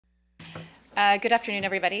Good afternoon,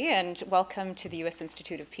 everybody, and welcome to the U.S.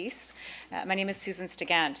 Institute of Peace. My name is Susan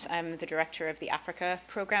Stigant. I'm the director of the Africa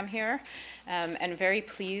program here, and very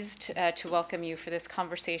pleased to welcome you for this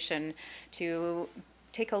conversation to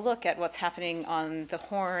take a look at what's happening on the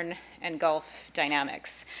Horn and Gulf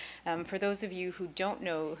dynamics. For those of you who don't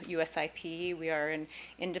know USIP, we are an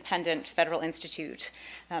independent federal institute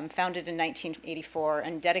founded in 1984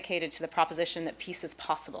 and dedicated to the proposition that peace is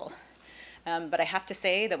possible. But I have to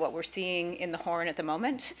say that what we're seeing in the Horn at the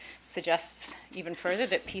moment suggests even further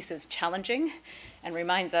that peace is challenging and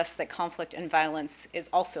reminds us that conflict and violence is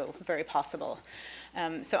also very possible.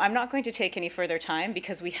 So I'm not going to take any further time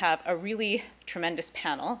because we have a really tremendous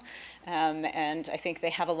panel, and I think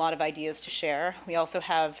they have a lot of ideas to share. We also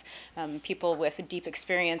have people with deep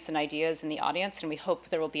experience and ideas in the audience, and we hope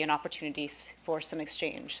there will be an opportunity for some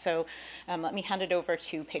exchange. So let me hand it over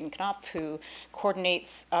to Peyton Knopf, who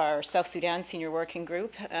coordinates our South Sudan Senior Working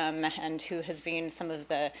Group, and who has been some of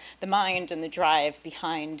the mind and the drive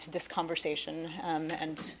behind this conversation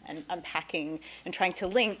and unpacking and trying to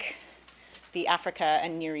link the Africa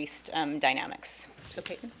and Near East dynamics. So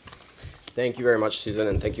Peyton. Thank you very much, Susan,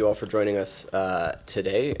 and thank you all for joining us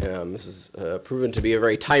today. This has proven to be a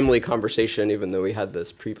very timely conversation, even though we had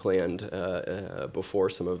this pre-planned before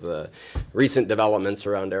some of the recent developments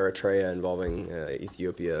around Eritrea involving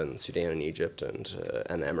Ethiopia and Sudan and Egypt and the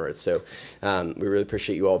Emirates. So we really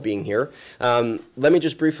appreciate you all being here. Let me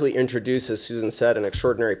just briefly introduce, as Susan said, an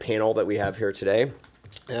extraordinary panel that we have here today.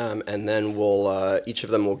 And then we'll, each of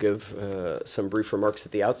them will give some brief remarks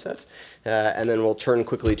at the outset, and then we'll turn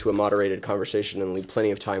quickly to a moderated conversation and leave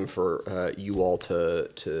plenty of time for you all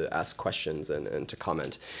to ask questions and to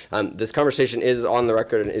comment. This conversation is on the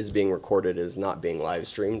record and is being recorded. It is not being live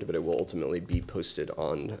streamed, but it will ultimately be posted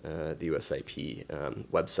on the USIP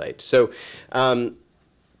website. So.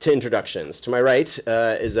 To introductions. To my right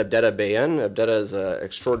is Abdeta Beyene. Abdeta is an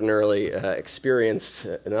extraordinarily experienced,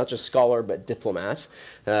 not just scholar, but diplomat,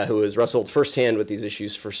 who has wrestled firsthand with these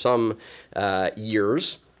issues for some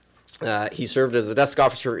years. He served as a desk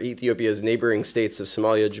officer for Ethiopia's neighboring states of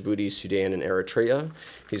Somalia, Djibouti, Sudan, and Eritrea.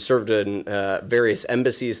 He served in various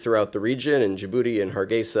embassies throughout the region, in Djibouti and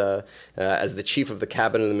Hargeisa, as the chief of the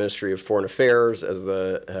cabinet of the Ministry of Foreign Affairs, as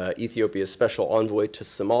the Ethiopia's special envoy to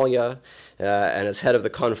Somalia, and as head of the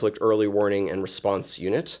Conflict Early Warning and Response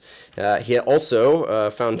Unit. He also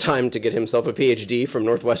found time to get himself a PhD from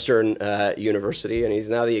Northwestern University, and he's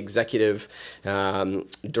now the executive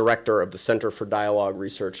director of the Center for Dialogue,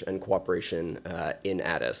 Research, and Cooperation in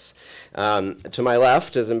Addis. To my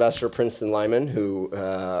left is Ambassador Princeton Lyman, who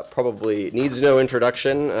probably needs no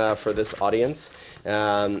introduction for this audience.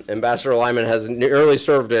 Ambassador Lyman has nearly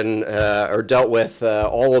served in or dealt with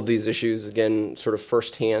all of these issues, again, sort of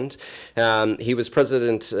firsthand. He was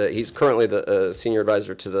president. He's currently the senior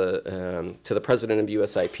advisor to the president of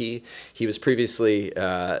USIP. He was previously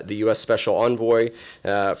the U.S. Special Envoy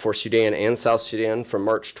for Sudan and South Sudan from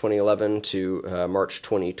March 2011 to March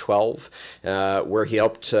 2012, where he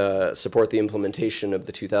helped support the implementation of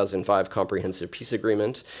the 2005 Comprehensive Peace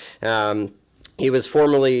Agreement. He was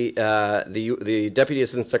formerly the Deputy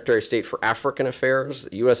Assistant Secretary of State for African Affairs,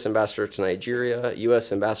 U.S. Ambassador to Nigeria,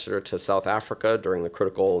 U.S. Ambassador to South Africa during the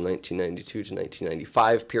critical 1992 to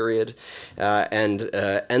 1995 period, and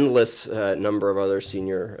endless number of other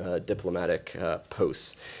senior diplomatic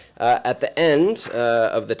posts. At the end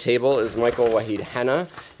of the table is Michael Wahid Hanna.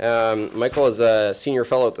 Michael is a senior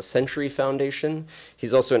fellow at the Century Foundation.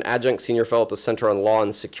 He's also an adjunct senior fellow at the Center on Law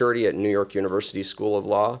and Security at New York University School of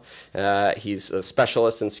Law. He's a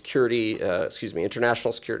specialist in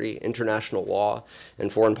international security, international law,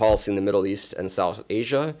 and foreign policy in the Middle East and South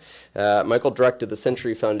Asia. Michael directed the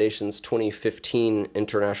Century Foundation's 2015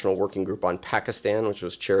 International Working Group on Pakistan, which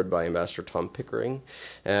was chaired by Ambassador Tom Pickering,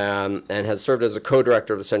 and has served as a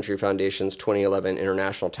co-director of the Century Foundation's 2011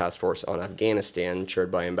 International Task Force on Afghanistan, chaired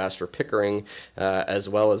by Ambassador Pickering, as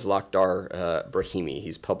well as Lakhdar Brahimi.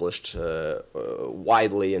 He's published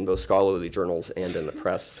widely in both scholarly journals and in the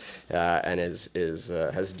press, and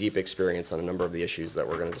has deep experience on a number of the issues that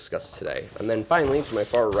we're going to discuss today. And then finally, to my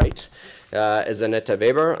far right, is Annette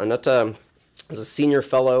Weber. Annette is a senior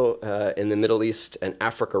fellow in the Middle East and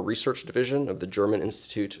Africa Research Division of the German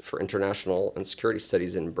Institute for International and Security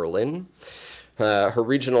Studies in Berlin. Her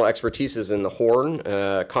regional expertise is in the Horn,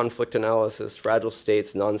 conflict analysis, fragile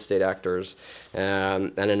states, non-state actors,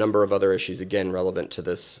 and a number of other issues, again, relevant to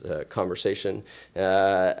this conversation.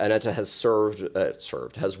 Abdeta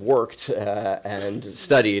has worked and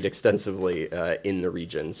studied extensively in the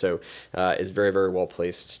region, so is very, very well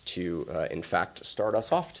placed to, in fact, start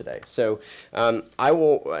us off today. So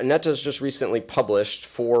Abdeta's just recently published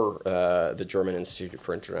for the German Institute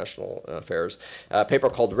for International Affairs a paper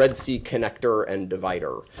called Red Sea Connector and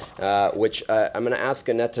Divider, which I'm going to ask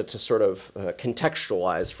Abdeta to sort of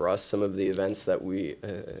contextualize for us some of the events that we,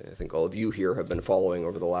 I think all of you here have been following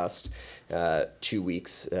over the last 2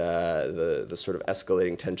 weeks, the sort of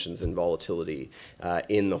escalating tensions and volatility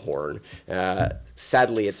in the Horn.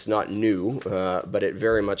 Sadly, it's not new, but it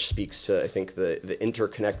very much speaks to, I think, the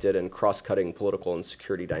interconnected and cross-cutting political and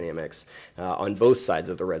security dynamics on both sides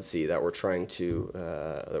of the Red Sea that we're trying to,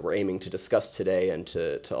 that we're aiming to discuss today and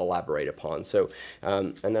to elaborate upon. So,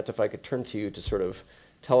 Abdeta, if I could turn to you to sort of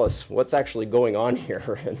tell us what's actually going on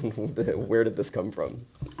here and where did this come from?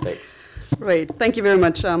 Thanks. Right. Thank you very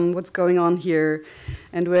much. What's going on here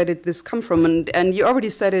and where did this come from? And you already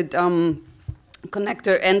said it,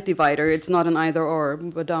 connector and divider. It's not an either or.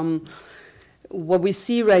 But what we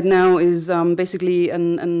see right now is basically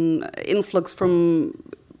an influx from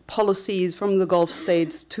policies from the Gulf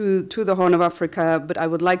states to the Horn of Africa. But I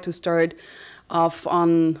would like to start off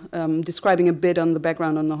on describing a bit on the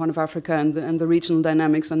background on the Horn of Africa and the regional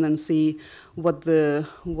dynamics, and then see what the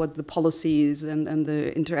policies and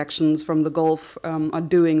the interactions from the Gulf are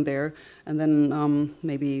doing there, and then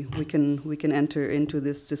maybe we can enter into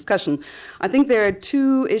this discussion. I think there are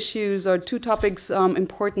two issues or two topics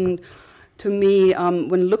important to me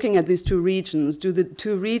when looking at these two regions. Do the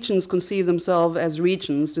two regions conceive themselves as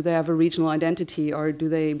regions? Do they have a regional identity, or do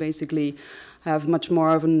they basically have much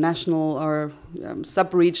more of a national or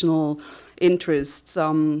sub-regional interests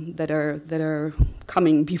that are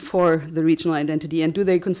coming before the regional identity? And do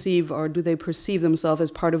they conceive or do they perceive themselves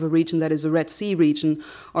as part of a region that is a Red Sea region,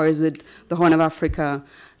 or is it the Horn of Africa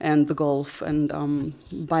and the Gulf and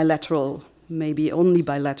bilateral, maybe only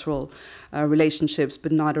bilateral relationships,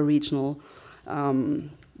 but not a regional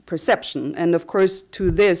perception? And of course,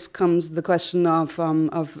 to this comes the question of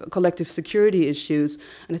collective security issues.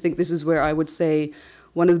 And I think this is where I would say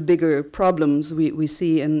one of the bigger problems we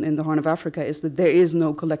see in the Horn of Africa is that there is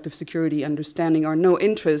no collective security understanding or no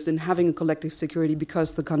interest in having a collective security,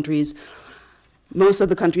 because most of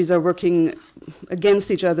the countries are working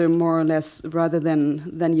against each other more or less rather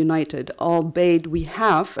than united. Albeit we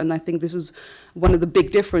have, and I think this is one of the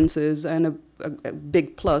big differences and a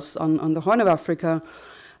big plus on the Horn of Africa,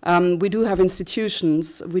 we do have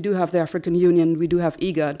institutions, we do have the African Union, we do have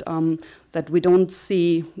IGAD, that we don't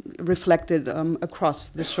see reflected across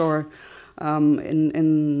the shore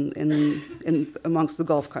amongst the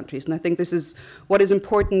Gulf countries. And I think this is what is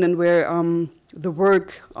important, and where the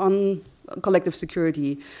work on collective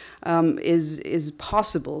security is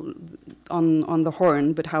possible on the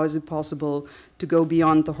Horn, but how is it possible to go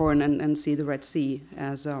beyond the Horn and see the Red Sea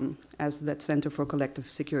as that center for collective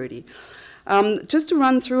security? Just to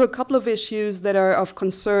run through a couple of issues that are of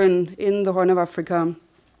concern in the Horn of Africa,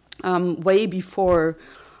 way before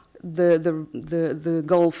the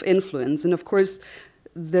Gulf influence. And of course,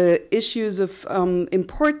 the issues of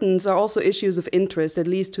importance are also issues of interest, at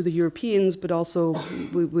least to the Europeans, but also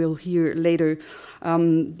we will hear later,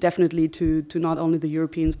 definitely to not only the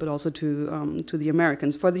Europeans, but also to the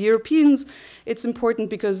Americans. For the Europeans, it's important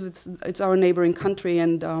because it's our neighboring country,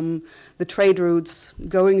 and the trade routes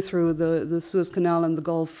going through the Suez Canal and the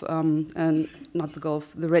Gulf, and not the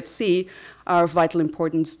Gulf, the Red Sea, are of vital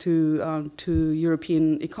importance to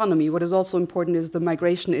European economy. What is also important is the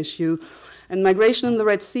migration issue. And migration in the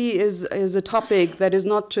Red Sea is a topic that is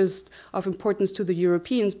not just of importance to the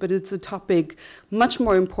Europeans, but it's a topic much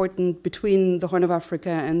more important between the Horn of Africa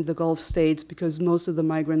and the Gulf states, because most of the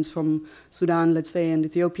migrants from Sudan, let's say, and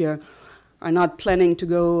Ethiopia are not planning to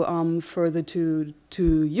go further to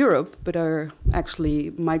Europe, but are actually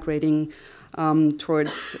migrating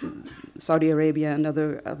towards Saudi Arabia and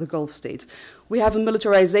other Gulf states. We have a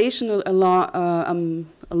militarization along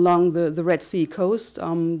the Red Sea coast.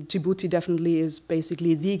 Djibouti definitely is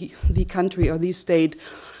basically the country or the state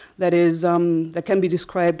that is that can be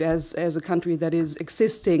described as a country that is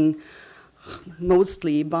existing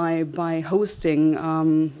mostly by hosting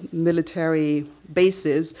military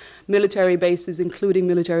bases, including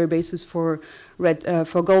military bases for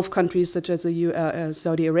Gulf countries such as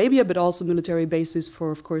Saudi Arabia, but also military bases for,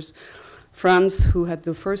 of course, France, who had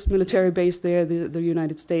the first military base there, the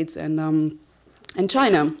United States, and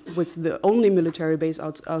China was the only military base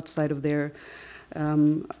outside of their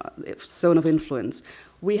zone of influence.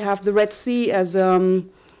 We have the Red Sea as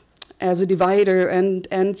a divider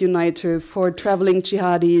and uniter for traveling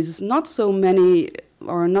jihadis. Not so many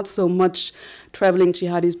or not so much traveling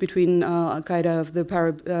jihadis between Al-Qaeda of the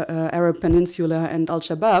Arab Peninsula and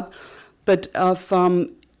Al-Shabaab, but of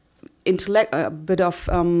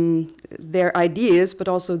their ideas, but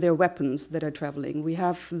also their weapons that are traveling. We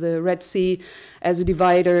have the Red Sea as a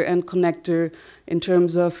divider and connector in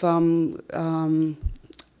terms of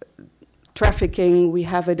trafficking. We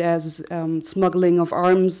have it as smuggling of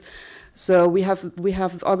arms. So we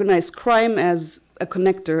have organized crime as a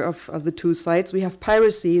connector of the two sides. We have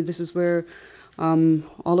piracy. This is where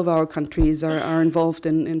all of our countries are involved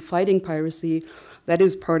in fighting piracy. That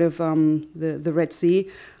is part of the Red Sea.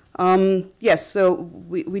 Yes, so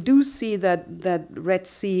we do see that Red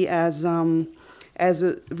Sea as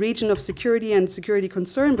a region of security and security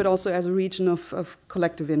concern, but also as a region of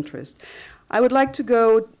collective interest. I would like to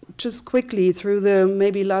go just quickly through the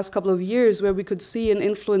maybe last couple of years where we could see an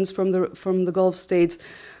influence from the Gulf states,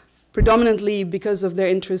 predominantly because of their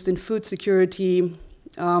interest in food security,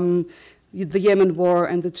 the Yemen war,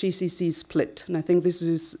 and the GCC split. And I think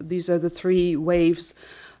these are the three waves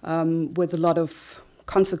with a lot of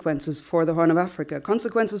consequences for the Horn of Africa.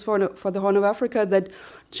 Consequences for the Horn of Africa that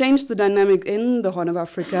changed the dynamic in the Horn of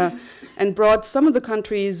Africa and brought some of the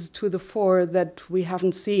countries to the fore that we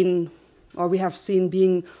haven't seen, or we have seen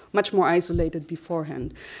being much more isolated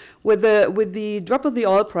beforehand. With the drop of the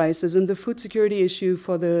oil prices and the food security issue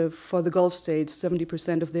for the Gulf states,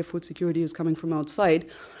 70% of their food security is coming from outside,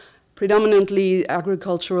 predominantly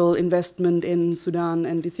agricultural investment in Sudan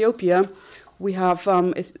and Ethiopia. We have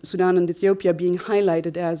Sudan and Ethiopia being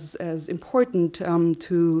highlighted as important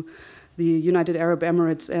to the United Arab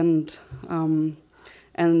Emirates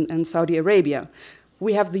and Saudi Arabia.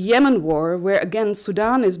 We have the Yemen war, where again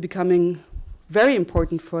Sudan is becoming very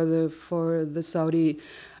important for the Saudi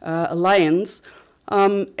alliance.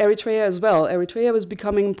 Eritrea as well. Eritrea was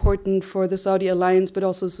becoming important for the Saudi alliance, but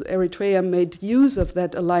also Eritrea made use of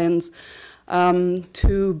that alliance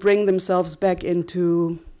to bring themselves back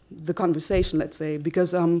into the conversation, let's say,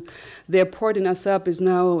 because their port in Assab is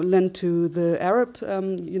now lent to the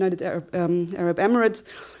United Arab Emirates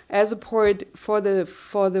as a port for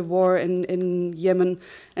the war in Yemen,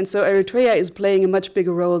 and so Eritrea is playing a much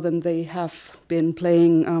bigger role than they have been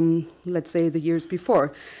playing, let's say, the years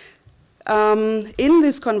before. In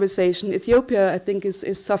this conversation, Ethiopia, I think,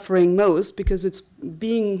 is suffering most because it's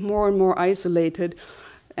being more and more isolated.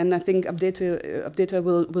 And I think Abdeta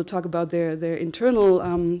will talk about their internal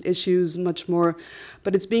issues much more,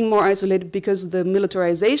 but it's being more isolated because the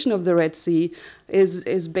militarization of the Red Sea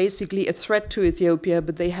is basically a threat to Ethiopia,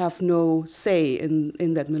 but they have no say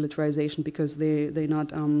in that militarization because they're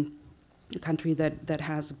not a country that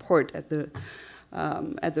has a port at the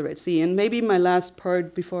Red Sea. And maybe my last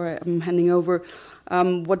part before I'm handing over,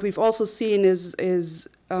 what we've also seen is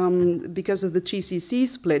because of the GCC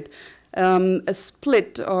split, a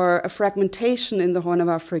split or a fragmentation in the Horn of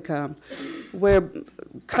Africa, where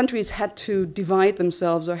countries had to divide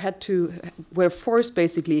themselves or were forced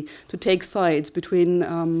basically to take sides between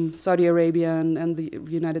Saudi Arabia and the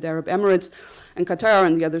United Arab Emirates and Qatar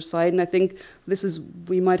on the other side. And I think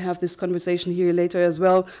we might have this conversation here later as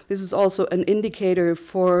well. This is also an indicator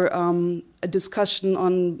for a discussion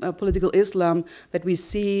on political Islam that we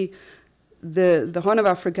see the Horn of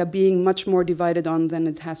Africa being much more divided on than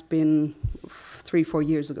it has been 3-4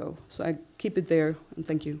 years ago. So I keep it there, and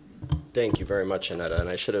thank you. Thank you very much, Annetta. And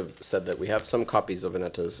I should have said that we have some copies of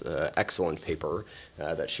Annetta's excellent paper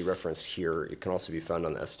that she referenced here. It can also be found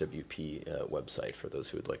on the SWP website for those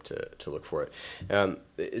who would like to look for it.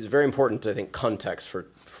 It's very important, I think, context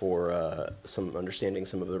for some understanding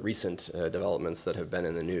some of the recent developments that have been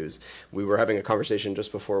in the news. We were having a conversation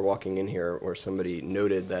just before walking in here where somebody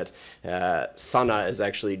noted that Sana'a is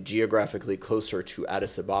actually geographically closer to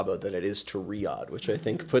Addis Ababa than it is to Riyadh, which I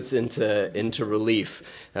think puts into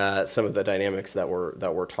relief some of the dynamics that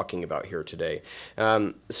we're talking about here today.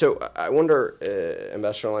 So I wonder,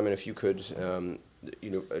 Ambassador Lyman, if you could,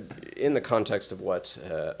 in the context of what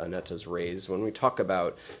Annetta's raised, when we talk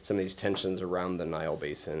about some of these tensions around the Nile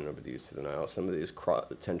Basin, over the use of the Nile, some of these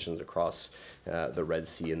tensions across the Red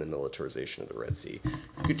Sea and the militarization of the Red Sea,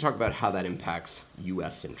 you could talk about how that impacts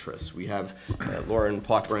U.S. interests. We have Lauren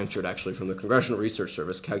Plock-Branchard, actually from the Congressional Research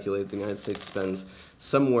Service, calculated the United States spends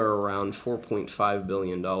somewhere around $4.5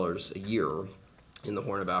 billion a year in the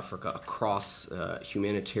Horn of Africa across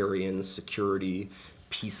humanitarian, security,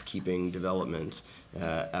 peacekeeping, development.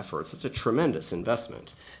 efforts. It's a tremendous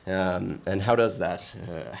investment. And how does that,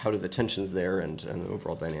 how do the tensions there and the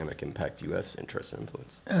overall dynamic impact U.S. interests and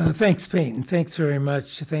influence? Thanks, Peyton. Thanks very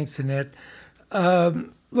much. Thanks, Annette.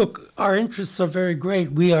 Look, our interests are very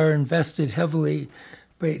great. We are invested heavily.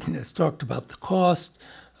 Peyton has talked about the cost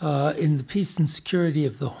in the peace and security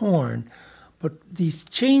of the Horn. But these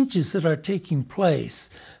changes that are taking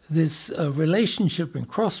place, this relationship and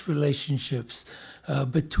cross-relationships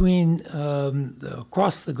between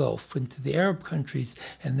across the Gulf into the Arab countries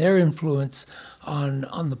and their influence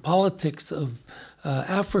on the politics of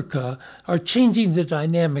Africa are changing the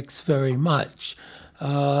dynamics very much.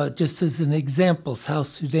 Just as an example, South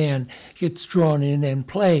Sudan gets drawn in and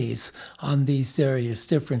plays on these various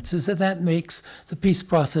differences, and that makes the peace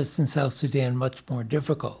process in South Sudan much more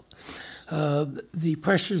difficult. The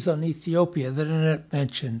pressures on Ethiopia that Annette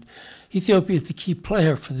mentioned. Ethiopia is the key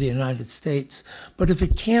player for the United States, but if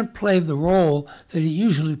it can't play the role that it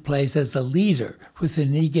usually plays as a leader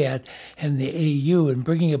within IGAD and the AU in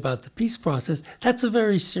bringing about the peace process, that's a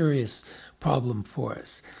very serious problem for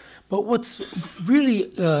us. But what's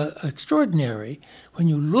really extraordinary, when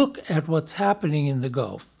you look at what's happening in the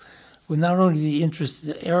Gulf, with not only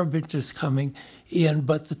the Arab interests coming in,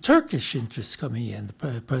 but the Turkish interests coming in.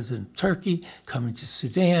 The President of Turkey coming to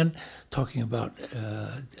Sudan, talking about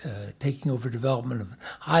taking over development of an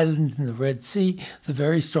island in the Red Sea, the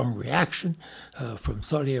very strong reaction from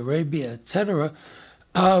Saudi Arabia, etc.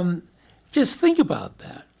 Just think about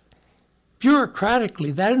that.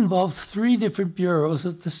 Bureaucratically, that involves 3 different bureaus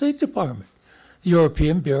of the State Department. The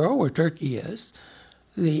European Bureau, where Turkey is,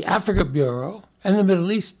 the Africa Bureau, and the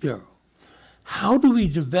Middle East Bureau. How do we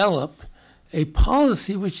develop a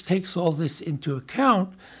policy which takes all this into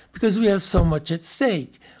account, because we have so much at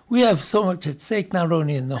stake? We have so much at stake not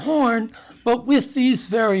only in the Horn, but with these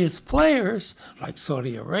various players, like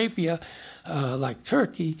Saudi Arabia, like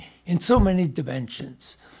Turkey, in so many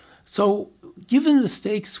dimensions. So given the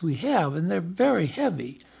stakes we have, and they're very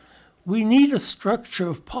heavy, we need a structure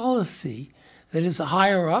of policy that is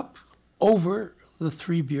higher up over the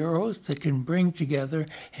 3 bureaus that can bring together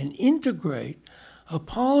and integrate a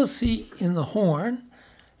policy in the Horn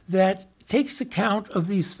that takes account of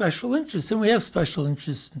these special interests. And we have special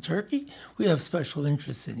interests in Turkey. We have special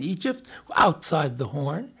interests in Egypt, outside the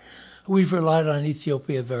Horn. We've relied on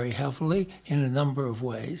Ethiopia very heavily in a number of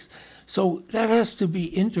ways. So that has to be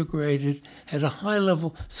integrated at a high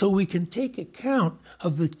level so we can take account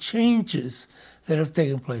of the changes that have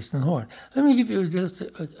taken place in the Horn. Let me give you just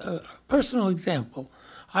a personal example.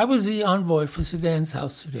 I was the envoy for Sudan,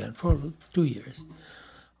 South Sudan, for 2 years.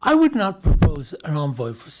 I would not propose an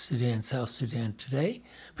envoy for Sudan, South Sudan today,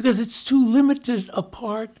 because it's too limited a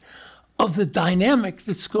part of the dynamic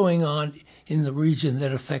that's going on in the region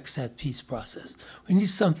that affects that peace process. We need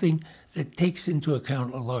something that takes into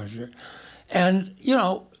account a larger. And, you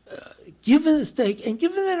know, given the stake and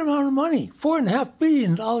given that amount of money, $4.5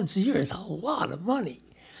 billion a year is a lot of money.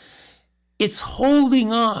 It's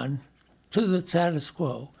holding on to the status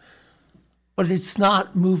quo, but it's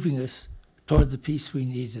not moving us toward the peace we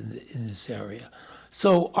need in this area.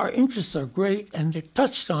 So our interests are great, and they're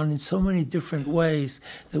touched on in so many different ways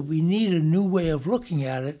that we need a new way of looking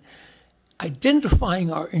at it,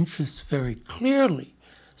 identifying our interests very clearly.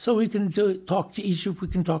 So we can talk to Egypt, we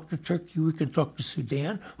can talk to Turkey, we can talk to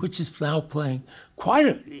Sudan, which is now playing quite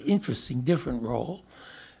an interesting, different role.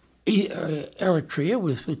 Eritrea,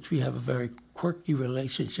 with which we have a very quirky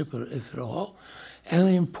relationship, if at all, and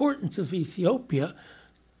the importance of Ethiopia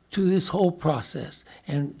to this whole process,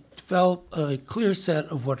 and develop a clear set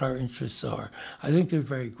of what our interests are. I think they're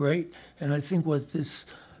very great, and I think what this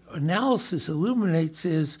analysis illuminates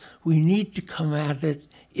is we need to come at it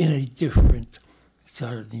in a different,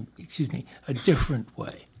 a different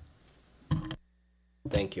way.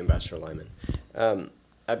 Thank you, Ambassador Lyman.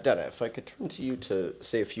 Abdeta, if I could turn to you to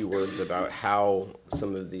say a few words about how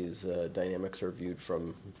some of these dynamics are viewed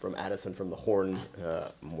from Addis and from the Horn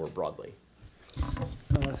more broadly.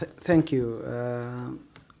 Thank you.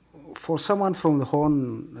 For someone from the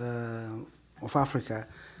Horn of Africa,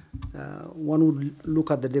 one would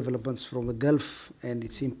look at the developments from the Gulf and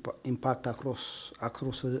its impact across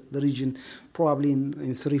the region, probably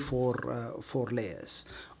in four layers.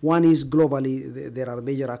 One is globally, there are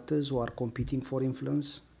major actors who are competing for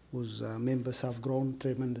influence, whose members have grown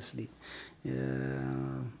tremendously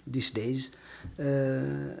these days.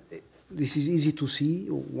 This is easy to see.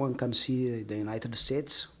 One can see the United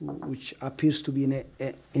States, which appears to be in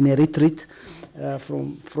a retreat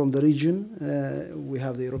from the region. We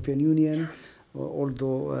have the European Union.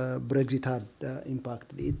 although Brexit had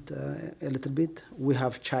impacted it a little bit. We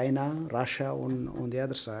have China, Russia on the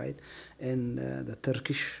other side, and the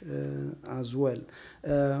Turkish as well,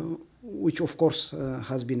 which of course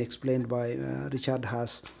has been explained by Richard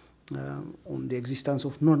Haas on the existence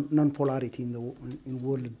of non-polarity in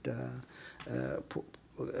world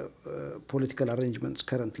political arrangements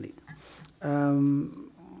currently.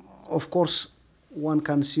 Of course, one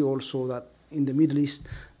can see also that in the Middle East,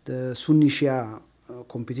 the Sunni-Shia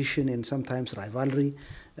competition and sometimes rivalry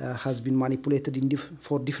has been manipulated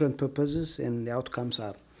for different purposes, and the outcomes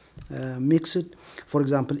are mixed. For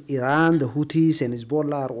example, Iran, the Houthis and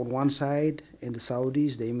Hezbollah are on one side, and the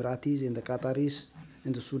Saudis, the Emiratis, and the Qataris,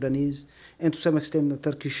 and the Sudanese, and to some extent the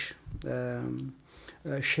Turkish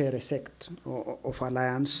share a sect of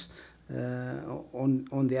alliance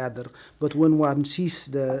on the other. But when one sees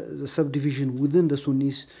the subdivision within the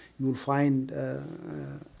Sunnis, you will find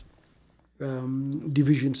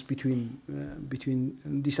divisions between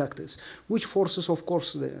these actors, which forces, of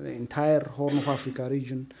course, the entire Horn of Africa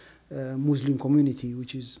region Muslim community,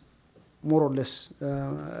 which is more or less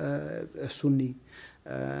a Sunni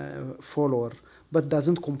follower, but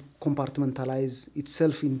doesn't compartmentalize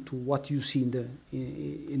itself into what you see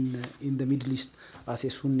in the Middle East as a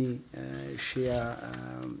Sunni Shia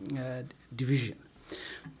division.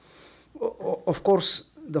 Of course,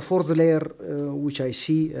 the fourth layer, which I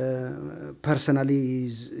see personally,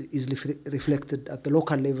 is reflected at the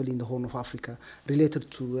local level in the Horn of Africa,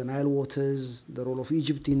 related to the Nile waters, the role of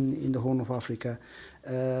Egypt in the Horn of Africa,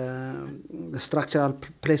 the structural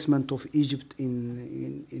placement of Egypt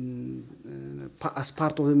as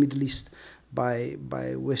part of the Middle East by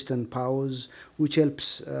Western powers, which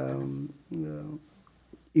helps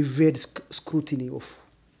evade scrutiny of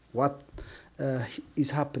what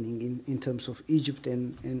is happening in terms of Egypt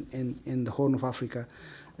and the Horn of Africa,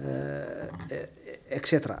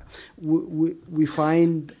 etc. We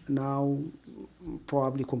find now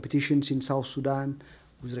probably competitions in South Sudan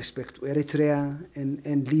with respect to Eritrea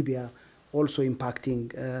and Libya, also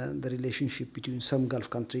impacting the relationship between some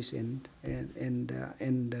Gulf countries and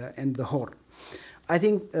the Horn. I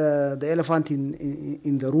think the elephant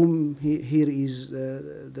in the room here is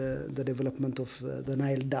the development of the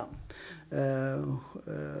Nile Dam,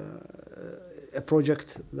 a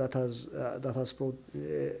project that has brought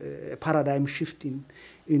a paradigm shift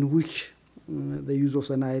in which the use of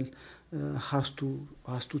the Nile has to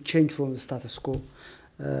change from the status quo,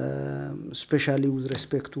 especially with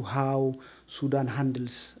respect to how Sudan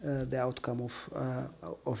handles the outcome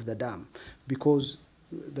of the dam, because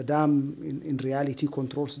the dam in reality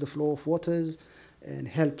controls the flow of waters and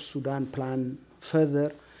helps Sudan plan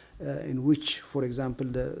further, in which, for example,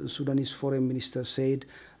 the Sudanese foreign minister said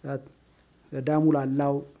that the dam will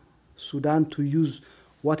allow Sudan to use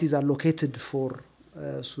what is allocated for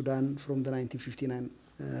Sudan from the 1959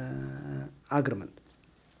 agreement.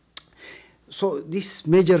 So this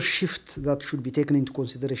major shift that should be taken into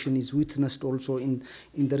consideration is witnessed also in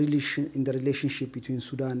the relationship between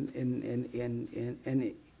Sudan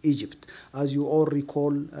and Egypt. As you all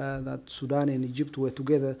recall, that Sudan and Egypt were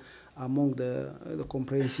together among the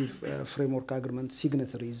comprehensive framework agreement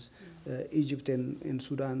signatories. Egypt and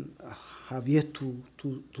Sudan have yet to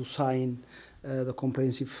sign the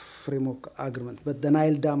comprehensive framework agreement, but the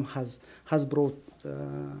Nile Dam has brought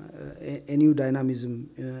a new dynamism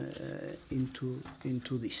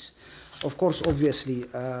into this. Of course, obviously,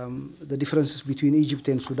 the differences between Egypt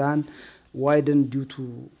and Sudan widened due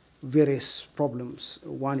to various problems.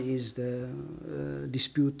 One is the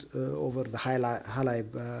dispute over the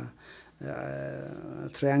Halab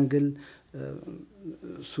triangle.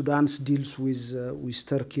 Sudan's deals with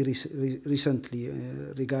Turkey recently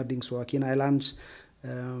regarding Suakin Islands,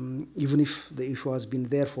 even if the issue has been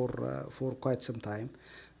there for quite some time.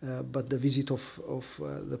 But the visit of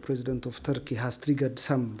the president of Turkey has triggered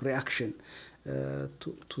some reaction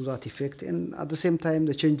to that effect. And at the same time,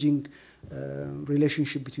 the changing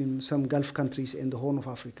relationship between some Gulf countries and the Horn of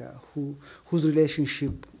Africa, whose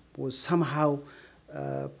relationship was somehow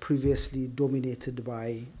previously dominated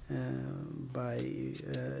by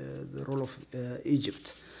the role of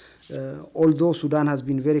Egypt. Although Sudan has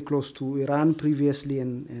been very close to Iran previously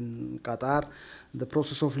and Qatar, the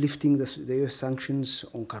process of lifting the US sanctions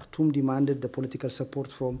on Khartoum demanded the political support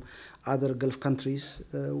from other Gulf countries,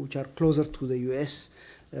 which are closer to the US,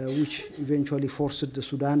 which eventually forced the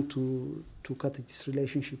Sudan to cut its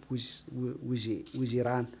relationship with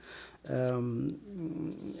Iran.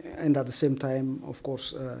 And at the same time, of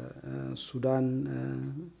course,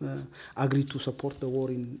 Sudan agreed to support the war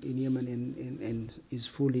in Yemen and is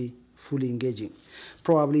fully fully engaging.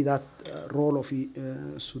 Probably that role of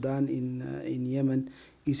Sudan in Yemen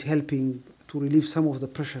is helping to relieve some of the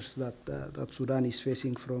pressures that Sudan is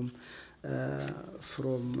facing from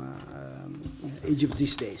Egypt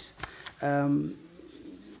these days.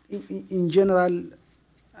 In general,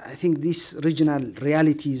 I think these regional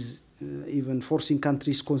realities, even forcing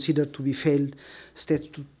countries considered to be failed states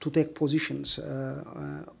to take positions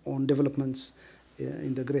on developments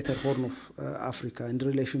in the greater Horn of Africa in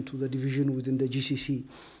relation to the division within the GCC.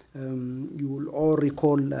 You will all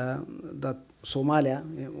recall that Somalia,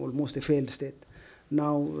 almost a failed state,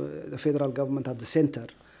 now the federal government at the center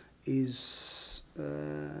is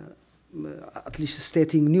at least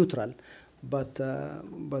stating neutral, but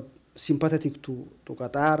sympathetic to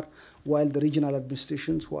Qatar, while the regional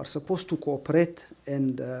administrations who are supposed to cooperate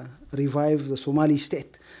and revive the Somali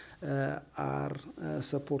state are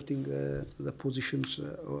supporting the positions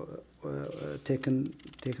taken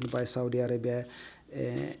by Saudi Arabia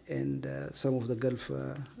and some of the Gulf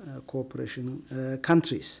cooperation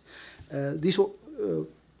countries. This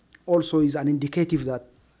also is an indicative that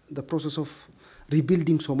the process of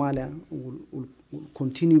rebuilding Somalia will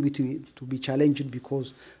continue to be challenged,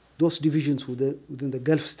 because those divisions within the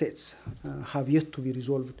Gulf states have yet to be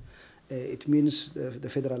resolved. It means the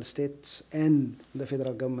federal states and the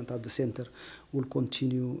federal government at the center will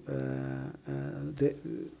continue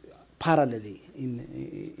parallelly in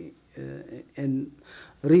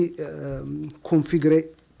reconfiguring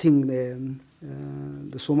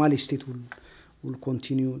the Somali state will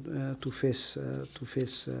continue to face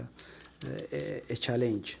a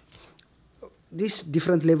challenge. These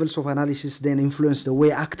different levels of analysis then influence the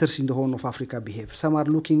way actors in the Horn of Africa behave. Some are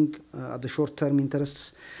looking at the short-term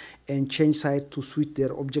interests and change sides to suit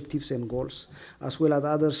their objectives and goals, as well as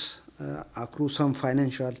others accrue some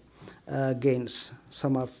financial gains.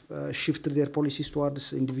 Some have shifted their policies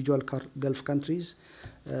towards individual Gulf countries.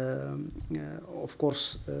 Of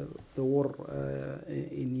course, the war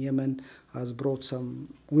in Yemen has brought some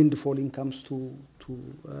windfall incomes to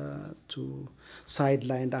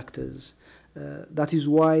sidelined actors. That is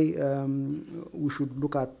why we should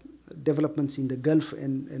look at developments in the Gulf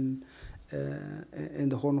and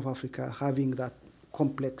the Horn of Africa having that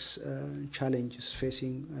complex challenges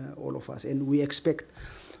facing all of us. And we expect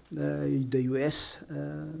the U.S.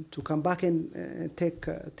 to come back and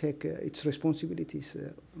take its responsibilities,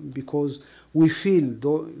 because we feel,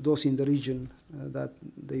 those in the region, that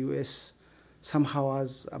the U.S. somehow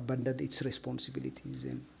has abandoned its responsibilities,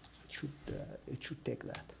 and it should take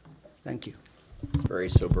that. Thank you. It's a very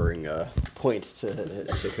sobering point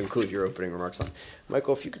to conclude your opening remarks on.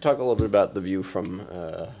 Michael, if you could talk a little bit about the view from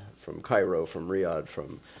Cairo, from Riyadh,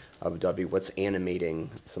 from Abu Dhabi, what's animating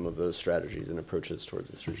some of those strategies and approaches towards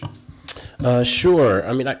this region? Sure.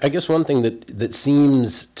 I mean, I guess one thing that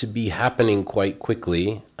seems to be happening quite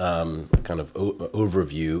quickly, kind of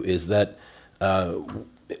overview, is that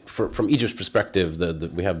from Egypt's perspective,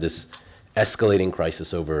 we have this escalating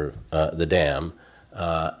crisis over the dam.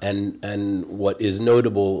 And what is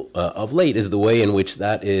notable of late is the way in which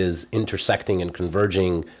that is intersecting and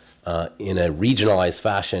converging in a regionalized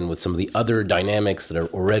fashion with some of the other dynamics that are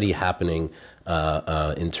already happening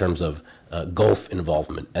in terms of Gulf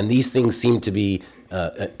involvement. And these things seem to be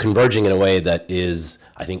converging in a way that is,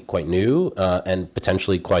 I think, quite new and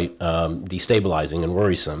potentially quite destabilizing and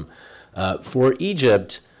worrisome. For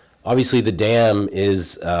Egypt, obviously, the dam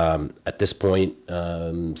is, at this point,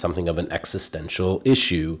 something of an existential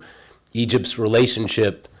issue. Egypt's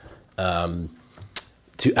relationship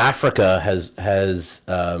to Africa has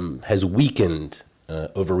weakened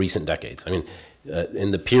over recent decades. I mean,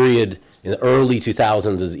 in the early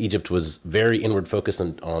 2000s, as Egypt was very inward focused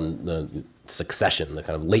on the succession, the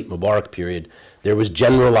kind of late Mubarak period, there was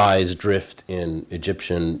generalized drift in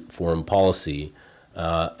Egyptian foreign policy,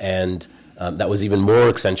 and that was even more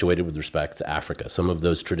accentuated with respect to Africa. Some of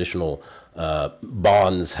those traditional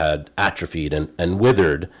bonds had atrophied and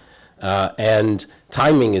withered, and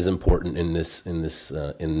timing is important in this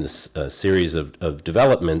series of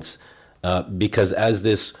developments, because as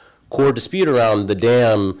this core dispute around the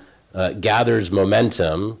dam gathers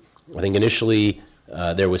momentum, I think initially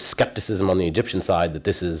there was skepticism on the Egyptian side that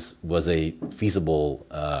this was a feasible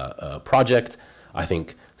project. I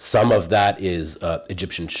think some of that is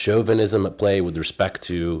Egyptian chauvinism at play with respect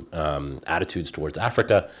to attitudes towards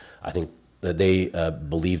Africa. I think that they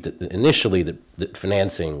believed initially that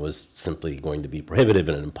financing was simply going to be prohibitive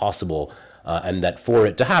and impossible, and that for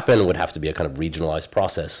it to happen would have to be a kind of regionalized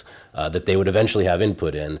process that they would eventually have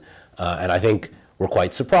input in. And I think we're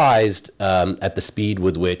quite surprised at the speed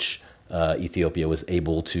with which Ethiopia was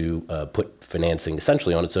able to put financing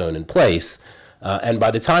essentially on its own in place. And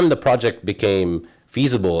by the time the project became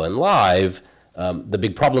feasible and live, the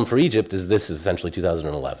big problem for Egypt is this is essentially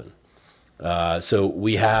 2011. So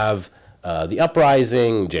we have the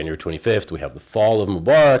uprising, January 25th, we have the fall of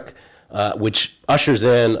Mubarak, which ushers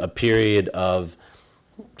in a period of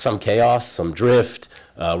some chaos, some drift,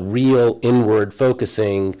 real inward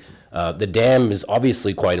focusing. The dam is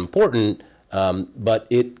obviously quite important, but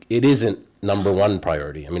it isn't number one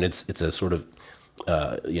priority. I mean, it's a sort of,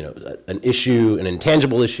 an issue, an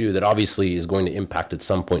intangible issue that obviously is going to impact at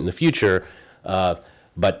some point in the future.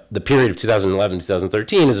 But the period of 2011,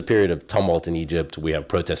 2013 is a period of tumult in Egypt. We have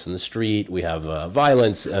protests in the street, we have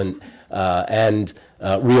violence, and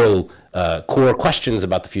real core questions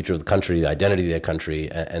about the future of the country, the identity of the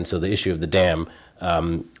country. And so the issue of the dam,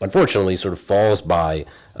 unfortunately, sort of falls by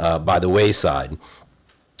the wayside.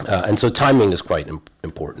 And so timing is quite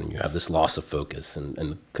important. You have this loss of focus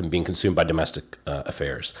and being consumed by domestic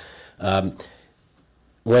affairs.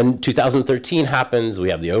 When 2013 happens,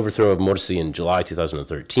 we have the overthrow of Morsi in July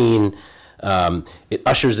 2013. It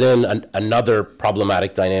ushers in another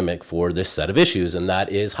problematic dynamic for this set of issues, and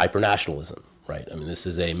that is hypernationalism, right? I mean, this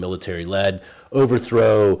is a military-led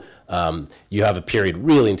overthrow. You have a period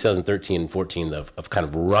really in 2013 and 14 of kind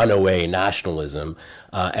of runaway nationalism,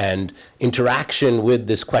 and interaction with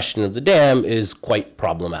this question of the dam is quite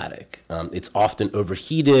problematic. It's often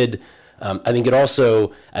overheated. I think it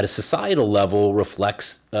also, at a societal level,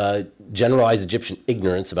 reflects generalized Egyptian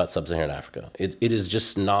ignorance about sub-Saharan Africa. It is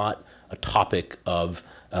just not a topic of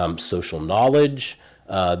social knowledge,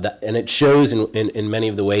 and it shows in many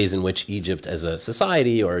of the ways in which Egypt as a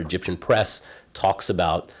society or Egyptian press talks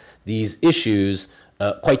about these issues,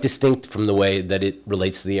 quite distinct from the way that it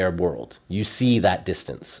relates to the Arab world. You see that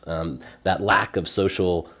distance, that lack of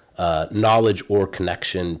social knowledge or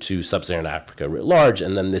connection to sub-Saharan Africa writ large,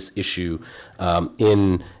 and then this issue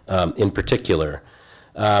in particular.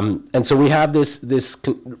 And so we have this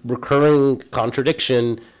recurring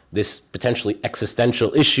contradiction, this potentially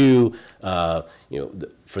existential issue.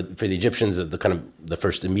 For the Egyptians, the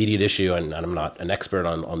first immediate issue, and I'm not an expert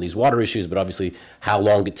on these water issues, but obviously how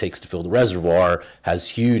long it takes to fill the reservoir has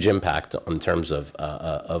huge impact in terms of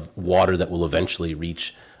water that will eventually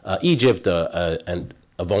reach Egypt, and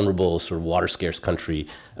a vulnerable sort of water scarce country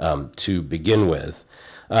to begin with.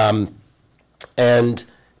 And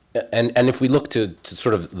if we look to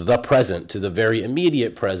sort of the present, to the very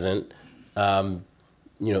immediate present,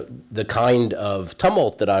 the kind of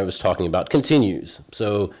tumult that I was talking about continues.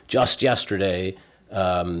 So just yesterday,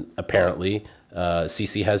 apparently,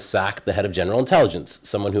 Sisi has sacked the head of general intelligence,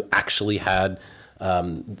 someone who actually had,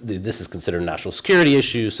 this is considered a national security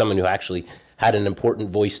issue, someone who actually had an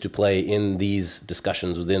important voice to play in these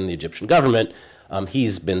discussions within the Egyptian government.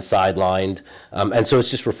 He's been sidelined. And so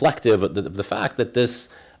it's just reflective of the fact that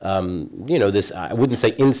this, this, I wouldn't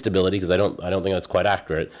say instability, because I don't think that's quite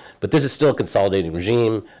accurate, but this is still a consolidating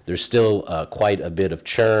regime. There's still quite a bit of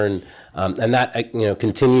churn, and that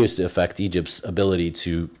continues to affect Egypt's ability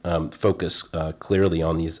to focus clearly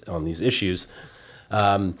on these issues.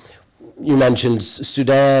 You mentioned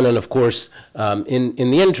Sudan, and of course, in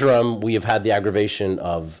the interim, we have had the aggravation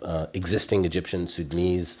of existing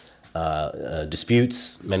Egyptian-Sudanese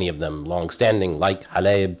disputes, many of them long-standing, like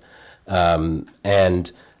Haleb,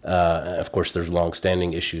 and of course, there's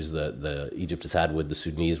long-standing issues that Egypt has had with the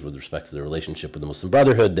Sudanese with respect to their relationship with the Muslim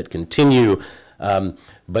Brotherhood that continue.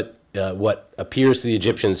 But what appears to the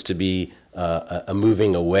Egyptians to be a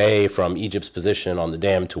moving away from Egypt's position on the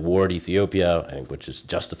dam toward Ethiopia, I think, which is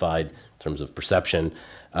justified in terms of perception,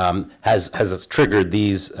 has triggered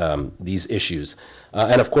these issues.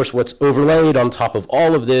 And of course, what's overlaid on top of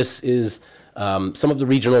all of this is some of the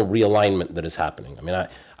regional realignment that is happening. I mean,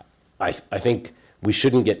 I think we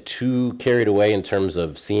shouldn't get too carried away in terms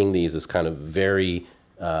of seeing these as kind of very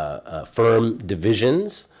firm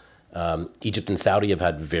divisions. Egypt and Saudi have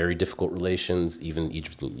had very difficult relations. Even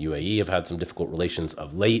Egypt and UAE have had some difficult relations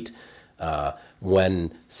of late.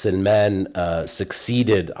 When Salman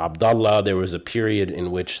succeeded Abdullah, there was a period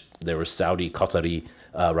in which there was Saudi-Qatari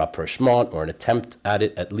rapprochement, or an attempt at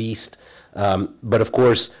it at least. But of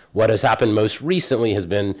course, what has happened most recently has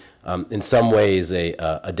been, in some ways,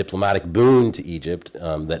 a diplomatic boon to Egypt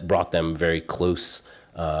that brought them very close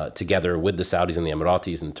together with the Saudis and the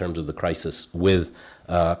Emiratis in terms of the crisis with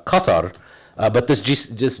Qatar. But this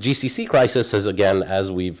GCC crisis has, again,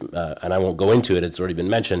 as we've, and I won't go into it, it's already been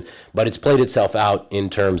mentioned, but it's played itself out in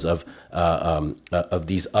terms of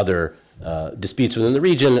these other disputes within the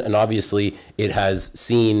region, and obviously it has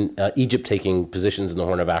seen Egypt taking positions in the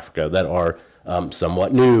Horn of Africa that are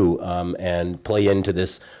somewhat new and play into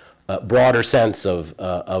this broader sense of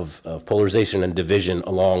polarization and division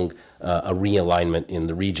along a realignment in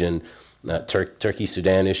the region.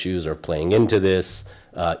 Turkey-Sudan issues are playing into this.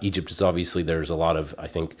 Egypt is obviously, there's a lot of, I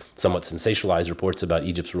think, somewhat sensationalized reports about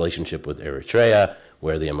Egypt's relationship with Eritrea,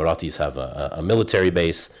 where the Emiratis have a military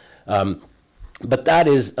base. But that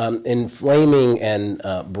is inflaming and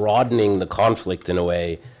broadening the conflict in a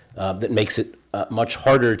way that makes it much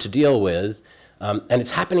harder to deal with. And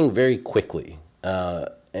it's happening very quickly.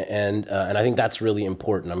 And I think that's really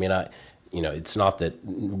important. I mean, it's not that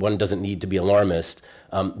one doesn't need to be alarmist,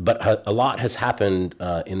 but a lot has happened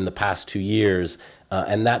in the past 2 years,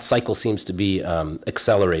 and that cycle seems to be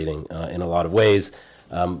accelerating in a lot of ways.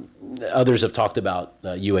 Others have talked about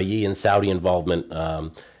UAE and Saudi involvement,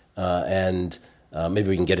 and maybe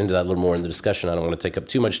we can get into that a little more in the discussion. I don't want to take up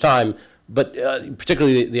too much time, but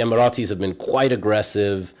particularly the Emiratis have been quite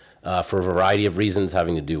aggressive for a variety of reasons,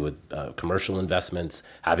 having to do with commercial investments,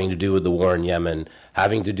 having to do with the war in Yemen,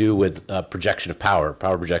 having to do with projection of power.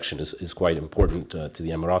 Power projection is quite important to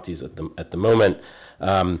the Emiratis at the moment.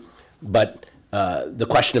 But the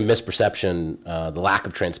question of misperception, the lack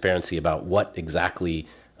of transparency about what exactly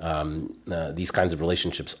these kinds of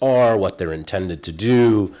relationships are, what they're intended to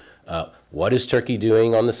do, what is Turkey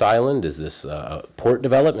doing on this island? Is this a port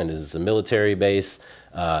development? Is this a military base?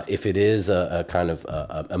 If it is a kind of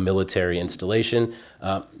a military installation,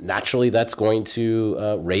 naturally that's going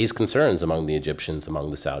to raise concerns among the Egyptians, among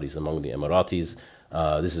the Saudis, among the Emiratis.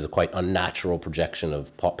 This is a quite unnatural projection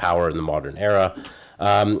of power in the modern era.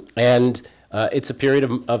 And it's a period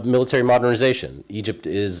of military modernization. Egypt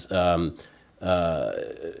is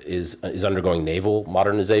undergoing naval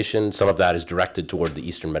modernization. Some of that is directed toward the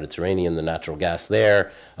Eastern Mediterranean, the natural gas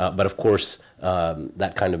there. But of course,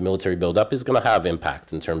 that kind of military buildup is going to have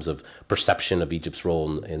impact in terms of perception of Egypt's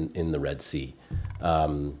role in the Red Sea.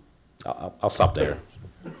 I'll stop there.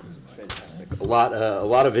 Fantastic. A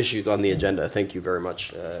lot of issues on the agenda. Thank you very much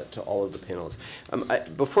to all of the panelists.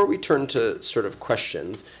 Before we turn to sort of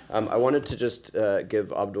questions, I wanted to just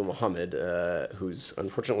give Abdul Mohammed, who's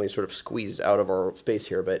unfortunately sort of squeezed out of our space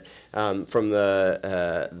here, but from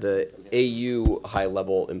the AU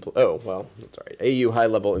high-level AU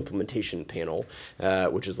high-level implementation panel,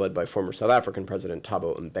 which is led by former South African President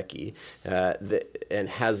Thabo Mbeki, and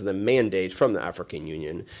has the mandate from the African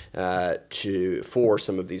Union for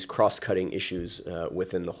some of these cross-cutting issues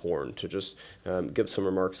within the Horn, to just give some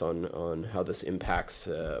remarks on how this impacts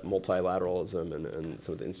multilateralism and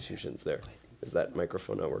some of the institutions there. Is that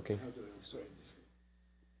microphone not working?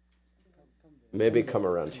 Maybe come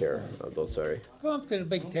around here, Abdul, sorry. Come up to the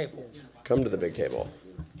big table. Come to the big table.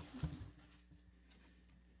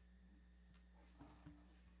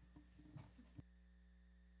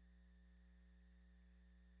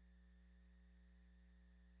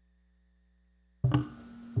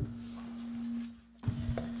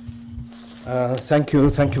 Thank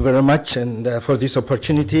you very much, and for this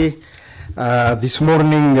opportunity. This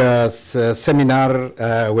morning's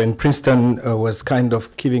seminar, when Princeton was kind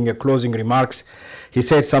of giving a closing remarks, he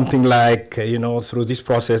said something like, through this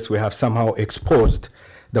process we have somehow exposed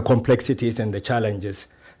the complexities and the challenges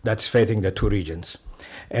that's facing the two regions.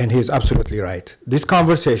 And he's absolutely right. This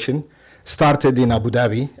conversation started in Abu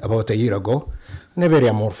Dhabi about a year ago in a very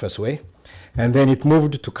amorphous way. And then it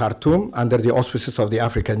moved to Khartoum under the auspices of the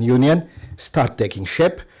African Union, start taking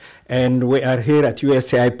shape. And we are here at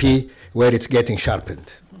USAIP where it's getting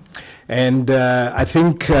sharpened. And I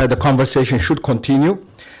think the conversation should continue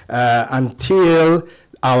until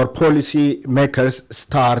our policy makers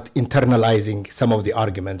start internalizing some of the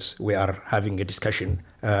arguments we are having a discussion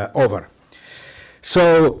over.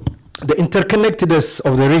 So the interconnectedness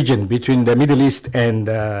of the region between the Middle East and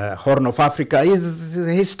Horn of Africa is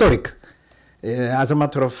historic. As a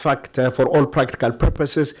matter of fact, for all practical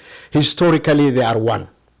purposes, historically they are one.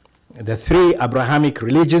 The three Abrahamic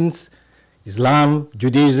religions, Islam,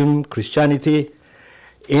 Judaism, Christianity,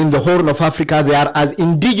 in the Horn of Africa, they are as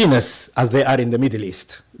indigenous as they are in the Middle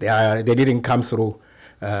East. They didn't come through,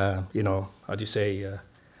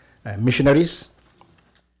 missionaries.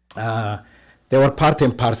 They were part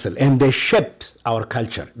and parcel, and they shaped our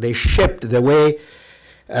culture. They shaped the way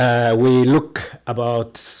we look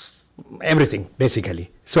about everything,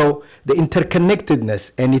 basically. So the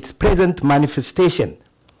interconnectedness and its present manifestation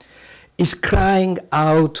is crying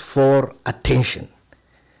out for attention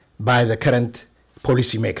by the current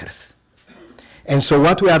policymakers. And so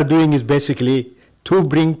what we are doing is basically to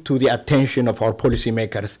bring to the attention of our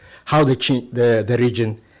policymakers how the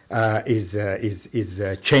region is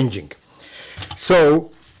changing.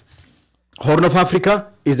 So Horn of Africa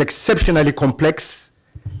is exceptionally complex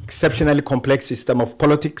system of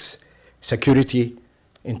politics, security,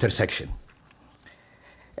 intersection.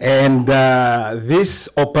 And this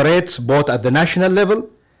operates both at the national level,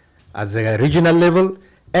 at the regional level,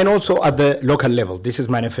 and also at the local level. This is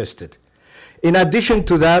manifested. In addition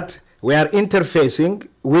to that, we are interfacing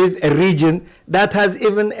with a region that has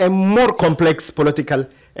even a more complex political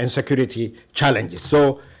and security challenges.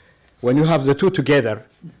 So when you have the two together,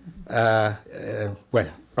 well,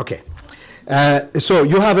 okay. So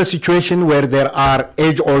you have a situation where there are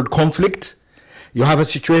age-old conflicts, you have a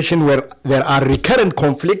situation where there are recurrent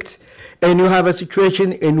conflicts, and you have a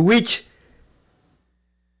situation in which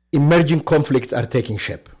emerging conflicts are taking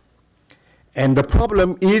shape. And the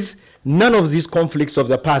problem is none of these conflicts of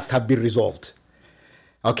the past have been resolved.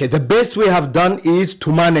 Okay, the best we have done is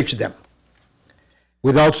to manage them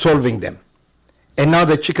without solving them. And now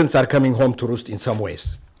the chickens are coming home to roost in some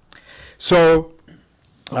ways. So,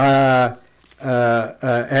 and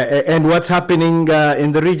what's happening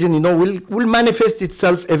in the region, you know, will manifest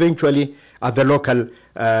itself eventually at the local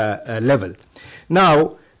level.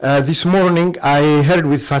 Now, this morning I heard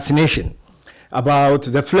with fascination about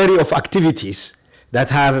the flurry of activities that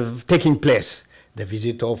have taken place. The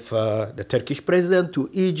visit of the Turkish president to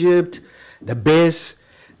Egypt, the base,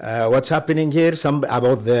 what's happening here, some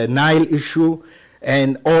about the Nile issue,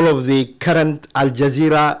 and all of the current Al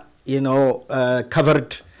Jazeera, you know,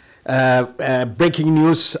 covered breaking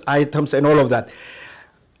news items and all of that.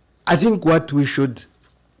 I think what we should,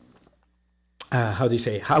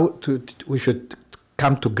 we should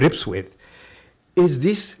come to grips with is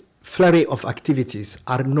this flurry of activities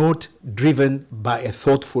are not driven by a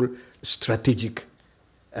thoughtful strategic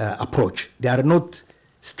approach. They are not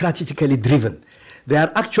strategically driven. They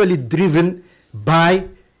are actually driven by,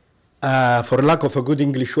 for lack of a good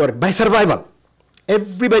English word, by survival.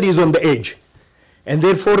 Everybody is on the edge, and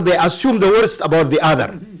therefore they assume the worst about the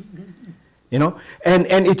other, you know, and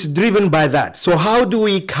it's driven by that. So how do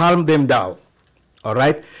we calm them down? All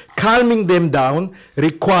right, calming them down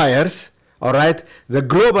requires, all right, the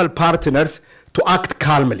global partners to act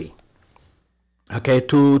calmly, okay,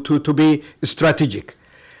 to be strategic,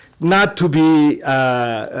 not to be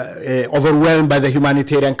overwhelmed by the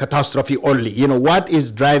humanitarian catastrophe only. You know, what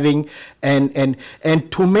is driving and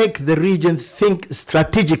to make the region think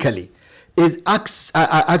strategically is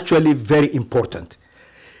actually very important.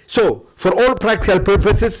 So, for all practical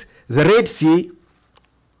purposes, the Red Sea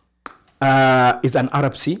is an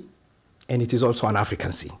Arab Sea, and it is also an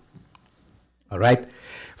African Sea. All right?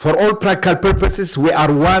 For all practical purposes, we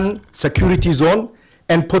are one security zone,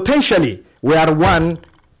 and potentially we are one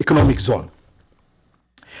economic zone.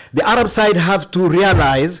 The Arab side have to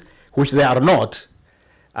realize, which they are not,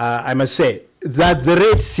 I must say, that the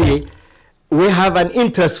Red Sea, we have an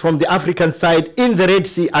interest from the African side in the Red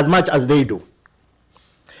Sea as much as they do.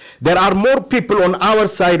 There are more people on our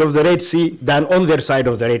side of the Red Sea than on their side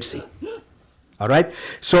of the Red Sea. All right?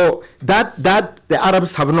 So that the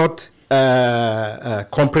Arabs have not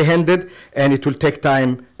comprehended, and it will take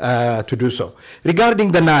time to do so.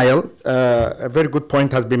 Regarding the Nile, a very good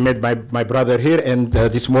point has been made by my brother here, and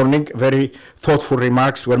this morning very thoughtful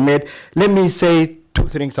remarks were made. Let me say two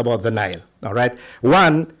things about the Nile, all right?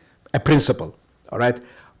 One, a principle, all right?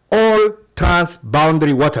 All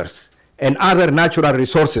transboundary waters and other natural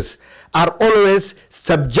resources are always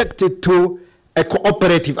subjected to a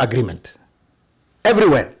cooperative agreement,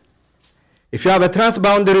 everywhere. If you have a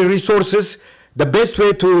transboundary resources, the best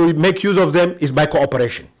way to make use of them is by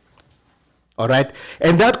cooperation. All right?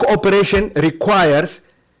 And that cooperation requires,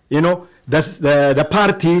 you know, the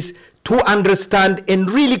parties to understand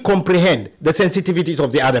and really comprehend the sensitivities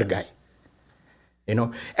of the other guy. You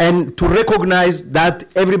know, and to recognize that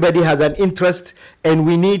everybody has an interest, and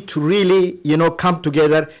we need to really, you know, come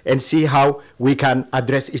together and see how we can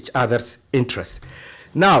address each other's interest.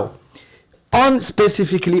 Now,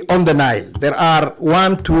 specifically on the Nile, there are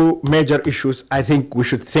two major issues I think we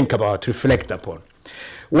should think about, reflect upon.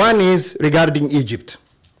 One is regarding Egypt.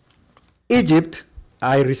 Egypt,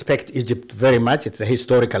 I respect Egypt very much. It's a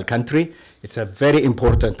historical country. It's a very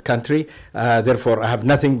important country. Therefore, I have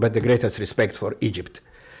nothing but the greatest respect for Egypt.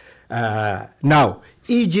 Now,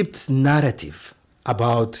 Egypt's narrative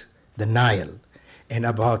about the Nile and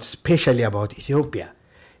especially about Ethiopia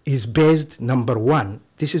is based, number one,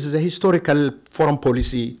 this is a historical foreign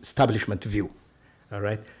policy establishment view, all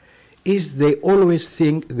right, is they always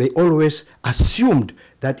assumed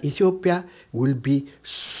that Ethiopia will be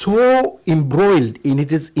so embroiled in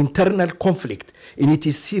its internal conflict, in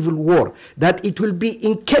its civil war, that it will be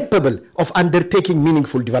incapable of undertaking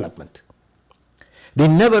meaningful development. They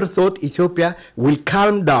never thought Ethiopia will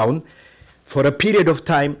calm down for a period of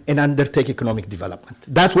time and undertake economic development.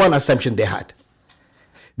 That's one assumption they had.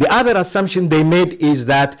 The other assumption they made is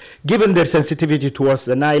that, given their sensitivity towards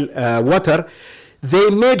the Nile water, they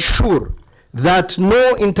made sure that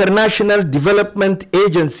no international development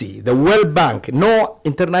agency, the World Bank, no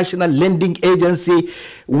international lending agency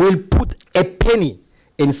will put a penny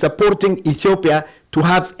in supporting Ethiopia to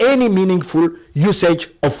have any meaningful usage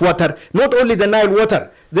of water, not only the Nile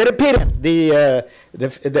water, the riparian,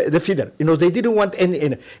 the feeder. You know, they didn't want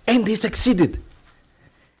any, and they succeeded.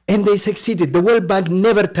 And they succeeded. The World Bank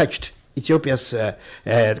never touched Ethiopia's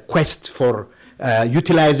quest for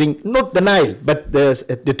utilizing not the Nile, but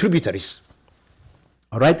the tributaries.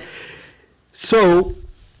 All right? So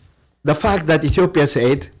the fact that Ethiopia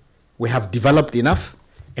said, we have developed enough,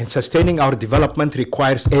 and sustaining our development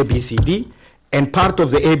requires ABCD, and part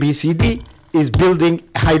of the ABCD is building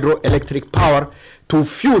hydroelectric power to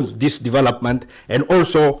fuel this development and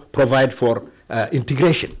also provide for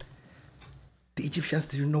integration. The Egyptians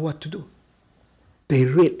didn't know what to do. They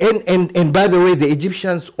really, and by the way, the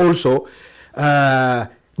Egyptians also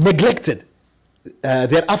neglected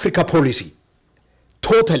their Africa policy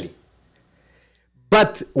totally.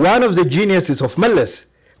 But one of the geniuses of Meles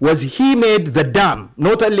was he made the dam,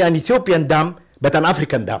 not only an Ethiopian dam, but an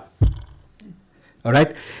African dam. All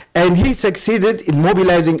right? And he succeeded in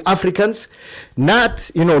mobilizing Africans, not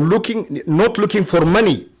looking for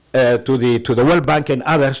money to the World Bank and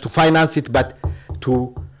others to finance it, but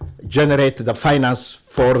to generate the finance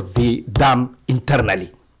for the dam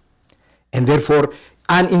internally. And therefore,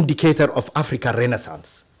 an indicator of African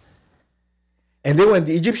Renaissance. And then when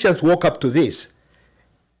the Egyptians woke up to this,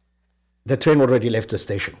 the train already left the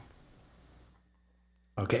station.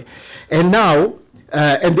 Okay? And now,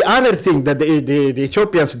 and the other thing that the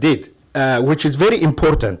Ethiopians did, which is very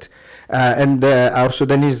important, and our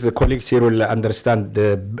Sudanese colleagues here will understand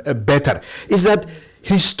better, is that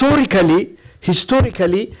historically,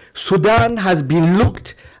 Sudan has been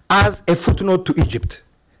looked as a footnote to Egypt.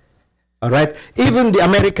 All right? Even the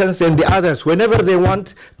Americans and the others, whenever they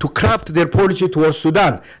want to craft their policy towards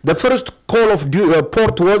Sudan, the first call of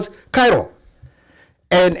port was Cairo.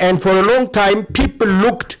 And for a long time, people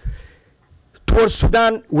looked towards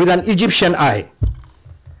Sudan with an Egyptian eye.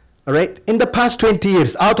 All right? In the past 20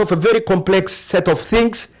 years, out of a very complex set of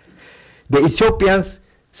things, the Ethiopians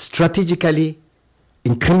strategically,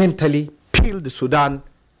 incrementally peeled Sudan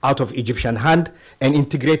out of Egyptian hand and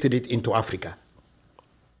integrated it into Africa.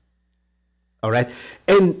 All right?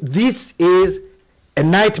 And this is a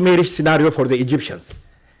nightmarish scenario for the Egyptians.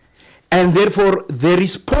 And therefore, the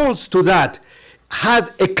response to that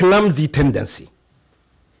has a clumsy tendency.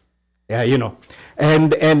 Yeah, you know.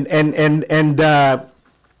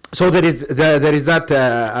 So there is that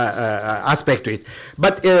aspect to it.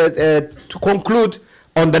 But to conclude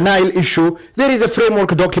on the Nile issue, there is a framework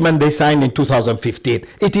document they signed in 2015.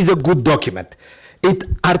 It is a good document. It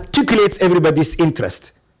articulates everybody's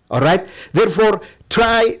interest. All right? Therefore,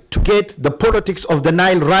 try to get the politics of the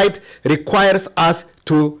Nile right requires us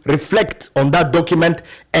to reflect on that document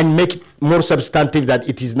and make it more substantive than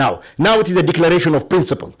it is now. Now it is a declaration of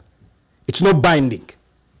principle. It's not binding.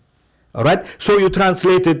 All right? So you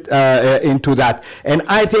translate it into that. And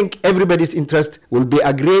I think everybody's interest will be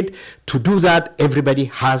agreed. To do that, everybody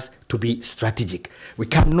has to be strategic. We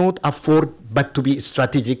cannot afford but to be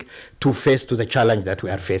strategic to face to the challenge that we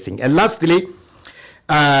are facing. And lastly,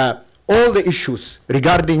 all the issues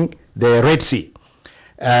regarding the Red Sea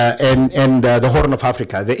and the Horn of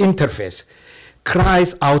Africa, the interface,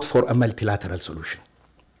 cries out for a multilateral solution.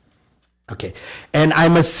 Okay, and I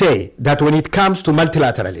must say that when it comes to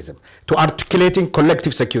multilateralism, to articulating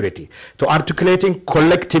collective security, to articulating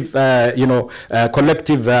collective,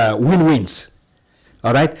 collective win-wins,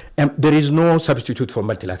 all right, there is no substitute for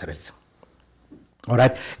multilateralism. All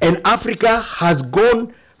right, and Africa has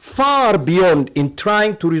gone far beyond in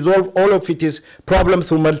trying to resolve all of its problems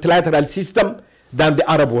through multilateral system than the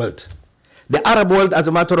Arab world. The Arab world, as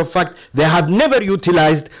a matter of fact, they have never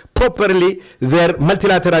utilized properly their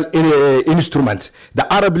multilateral instruments.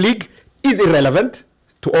 The Arab League is irrelevant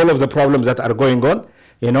to all of the problems that are going on.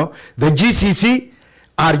 You know, the GCC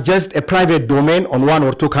are just a private domain on one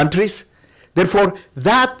or two countries. Therefore,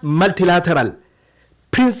 that multilateral,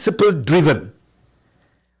 principle-driven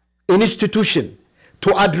institution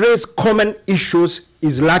to address common issues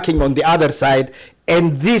is lacking on the other side,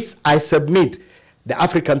 and this, I submit, the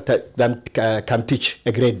African can teach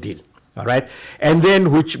a great deal, all right? And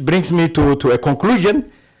then, which brings me to a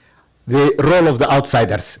conclusion, the role of the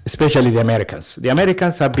outsiders, especially the Americans. The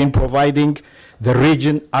Americans have been providing the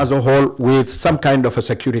region as a whole with some kind of a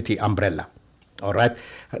security umbrella, all right?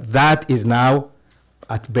 That is now,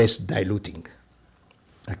 at best, diluting,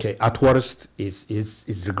 okay? At worst, is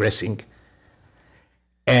regressing.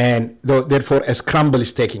 And therefore, a scramble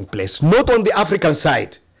is taking place, not on the African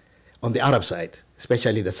side, on the Arab side,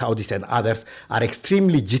 especially the Saudis and others are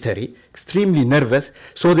extremely jittery, extremely nervous,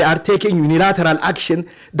 so they are taking unilateral action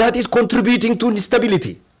that is contributing to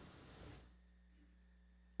instability.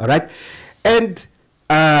 All right? And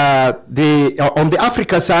on the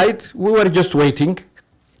Africa side, we were just waiting,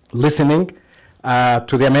 listening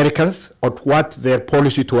to the Americans on what their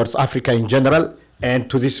policy towards Africa in general and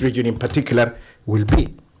to this region in particular will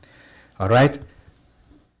be. All right?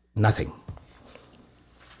 Nothing.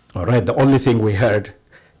 All right? The only thing we heard,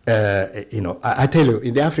 I tell you,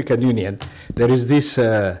 in the African Union, there is this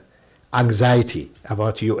anxiety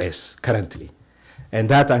about U.S. currently. And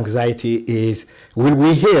that anxiety is, will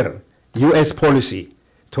we hear U.S. policy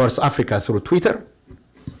towards Africa through Twitter?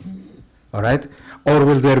 All right? Or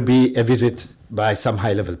will there be a visit by some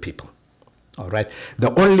high-level people? All right?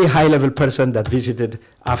 The only high-level person that visited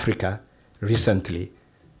Africa recently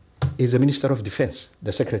is the Minister of Defense,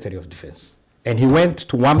 the Secretary of Defense. And he went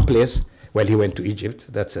to one place, well, he went to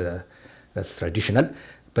Egypt, that's traditional,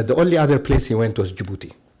 but the only other place he went was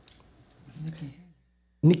Djibouti.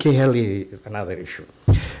 Nikki Haley is another issue.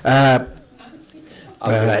 I'll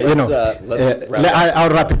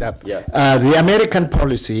wrap it up. Yeah. The American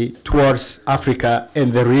policy towards Africa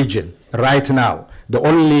and the region right now, the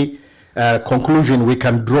only conclusion we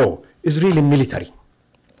can draw is really military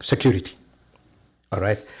security. All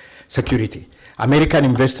right, security. American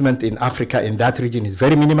investment in Africa in that region is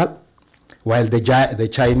very minimal, while the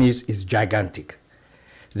Chinese is gigantic.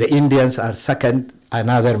 The Indians are second,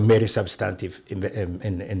 another very substantive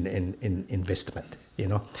investment.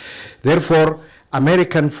 Therefore,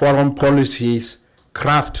 American foreign policies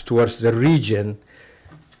craft towards the region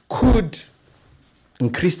could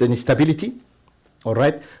increase the instability, all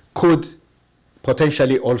right, could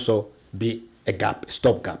potentially also be a gap, a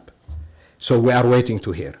stopgap. So we are waiting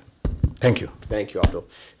to hear. Thank you. Thank you, Abdul.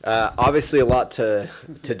 Obviously a lot to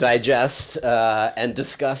digest and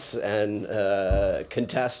discuss and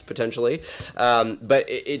contest potentially. But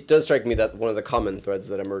it does strike me that one of the common threads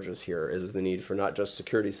that emerges here is the need for not just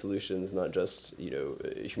security solutions, not just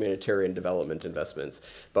humanitarian development investments,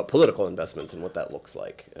 but political investments and what that looks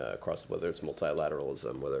like across whether it's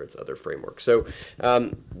multilateralism, whether it's other frameworks. So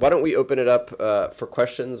why don't we open it up for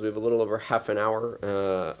questions? We have a little over half an hour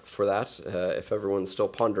for that. If everyone's still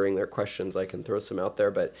pondering their questions, I can throw some out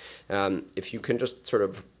there. But if you can just sort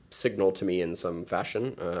of signal to me in some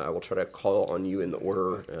fashion, I will try to call on you in the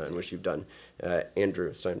order in which you've done.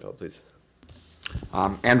 Andrew Steinfeld, please.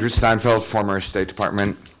 Andrew Steinfeld, former State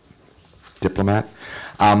Department diplomat.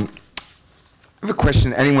 I have a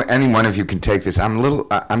question. Any one of you can take this.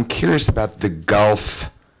 I'm curious about the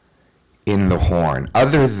Gulf in the Horn.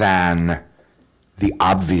 Other than the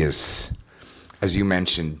obvious, as you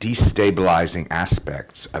mentioned, destabilizing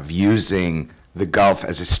aspects of using the Gulf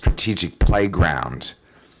as a strategic playground,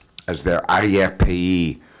 as their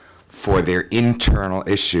arrière-pays for their internal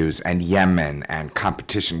issues, and Yemen and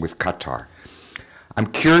competition with Qatar. I'm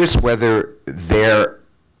curious whether their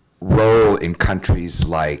role in countries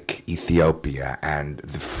like Ethiopia and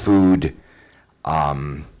the food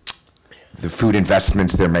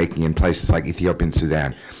investments they're making in places like Ethiopia and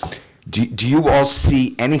Sudan, do you all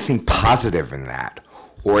see anything positive in that?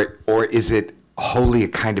 Or is it wholly a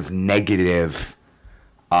kind of negative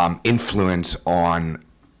influence on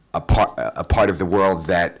a part of the world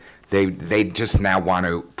that they just now want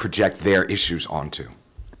to project their issues onto?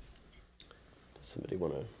 Does somebody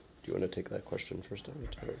want to, do you want to take that question first?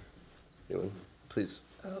 Anyone? Please.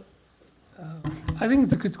 I think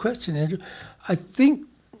it's a good question, Andrew. I think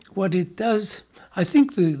what it does, I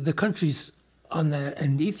think the countries on that,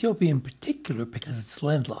 and Ethiopia in particular, because it's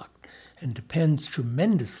landlocked and depends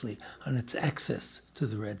tremendously on its access to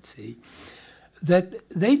the Red Sea, that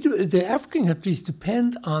the African countries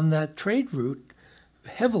depend on that trade route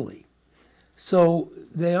heavily. So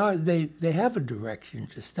they have a direct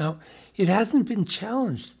interest. Now, it hasn't been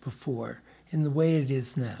challenged before in the way it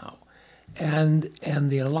is now. And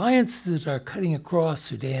the alliances that are cutting across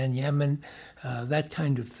Sudan, Yemen, that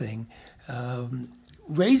kind of thing,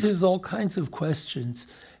 raises all kinds of questions,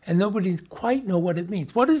 and nobody quite know what it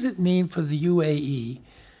means. What does it mean for the UAE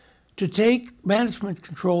to take management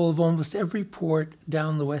control of almost every port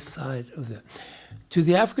down the west side of to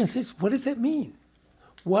the African states? What does that mean?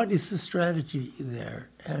 What is the strategy there?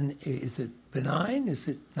 And is it benign? Is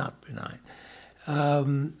it not benign?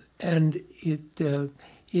 And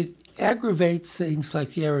it aggravates things like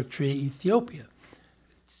the Eritrea-Ethiopia.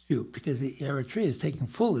 Because Eritrea is taking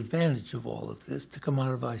full advantage of all of this to come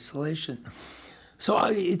out of isolation. So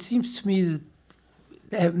it seems to me that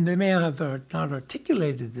they may have not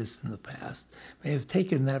articulated this in the past, may have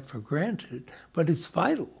taken that for granted, but it's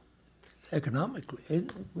vital economically,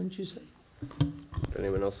 isn't it? Wouldn't you say? Would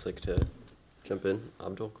anyone else like to jump in?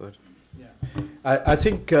 Abdul, go ahead. I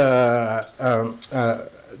think there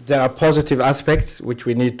are positive aspects which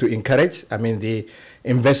we need to encourage. I mean, the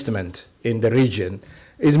investment in the region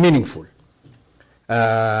is meaningful.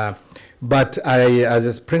 But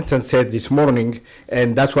as Princeton said this morning,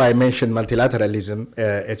 and that's why I mentioned multilateralism,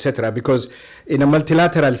 etc., because in a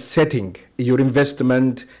multilateral setting, your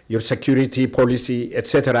investment, your security policy,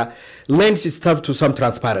 etc., lends itself to some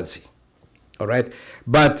transparency. All right,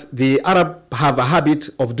 but the Arab have a habit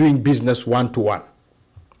of doing business one-to-one,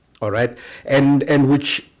 all right, and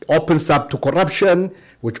which opens up to corruption,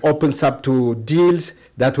 which opens up to deals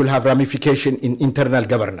that will have ramification in internal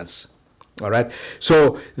governance, all right.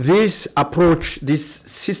 So this approach, this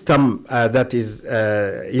system that is,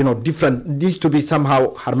 different, needs to be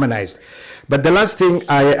somehow harmonized. But the last thing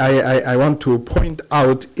I want to point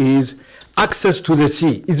out is access to the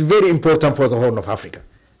sea is very important for the Horn of Africa.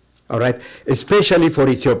 All right, especially for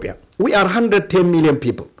Ethiopia. We are 110 million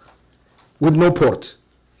people with no port.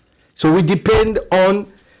 So we depend on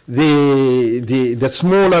the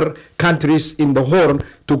smaller countries in the Horn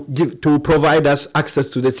to provide us access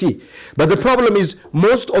to the sea. But the problem is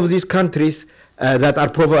most of these countries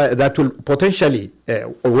that will potentially,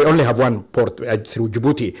 we only have one port through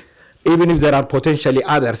Djibouti, even if there are potentially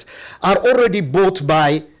others, are already bought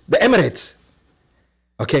by the Emirates.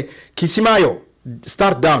 Okay, Kismayo.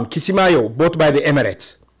 Start down. Kismayo, bought by the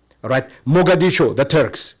Emirates. All right. Mogadishu, the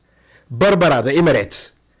Turks. Berbera, the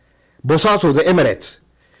Emirates. Bosaso, the Emirates.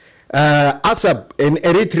 Asab in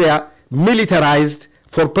Eritrea, militarized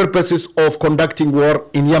for purposes of conducting war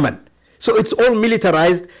in Yemen. So it's all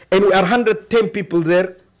militarized, and we are 110 people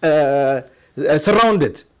there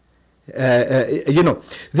surrounded.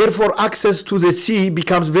 Therefore, access to the sea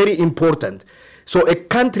becomes very important. So a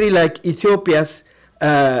country like Ethiopia's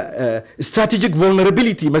strategic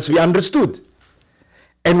vulnerability must be understood.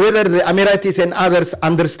 And whether the Emiratis and others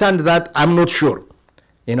understand that, I'm not sure.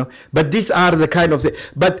 But these are the kind of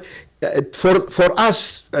but for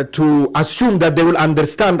us to assume that they will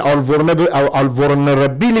understand our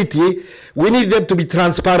vulnerability, we need them to be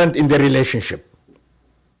transparent in the relationship.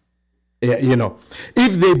 If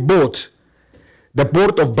they bought the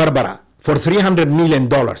port of Berbera for $300 million,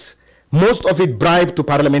 most of it bribed to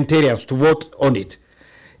parliamentarians to vote on it.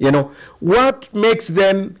 What makes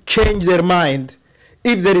them change their mind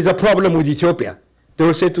if there is a problem with Ethiopia? They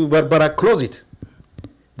will say to Berbera, close it.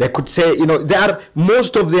 They could say,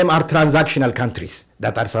 most of them are transactional countries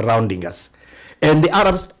that are surrounding us. And the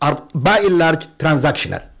Arabs are by and large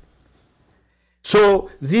transactional. So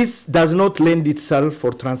this does not lend itself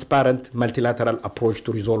for transparent multilateral approach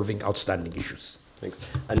to resolving outstanding issues. Thanks.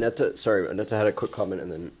 Annette had a quick comment,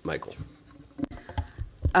 and then Michael.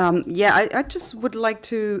 I just would like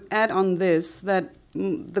to add on this that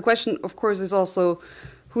the question, of course, is also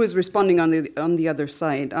who is responding on the other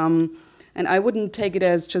side. And I wouldn't take it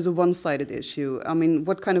as just a one-sided issue. I mean,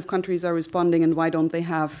 what kind of countries are responding, and why don't they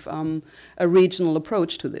have a regional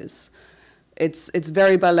approach to this? It's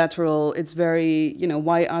very bilateral. It's very,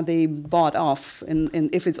 why are they bought off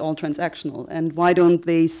if it's all transactional? And why don't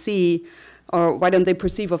they see, or why don't they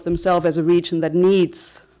perceive of themselves as a region that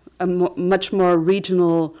needs a much more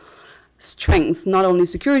regional strength, not only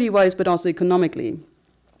security-wise, but also economically?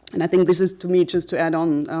 And I think this is, to me, just to add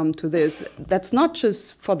on to this, that's not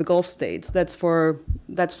just for the Gulf states. That's for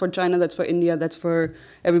China, that's for India, that's for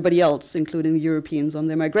everybody else, including the Europeans on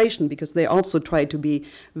their migration, because they also try to be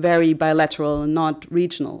very bilateral and not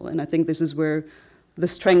regional. And I think this is where the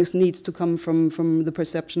strength needs to come from the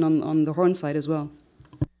perception on the Horn side as well.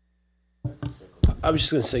 I was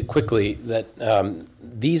just going to say quickly that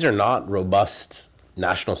these are not robust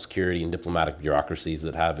national security and diplomatic bureaucracies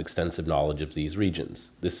that have extensive knowledge of these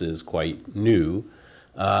regions. This is quite new,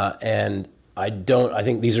 and I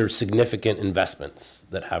think these are significant investments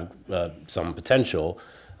that have some potential,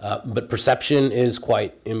 but perception is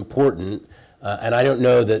quite important, and I don't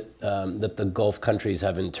know that that the Gulf countries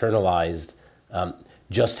have internalized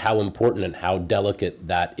just how important and how delicate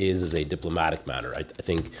that is as a diplomatic matter. I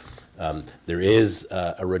think there is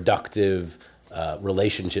a reductive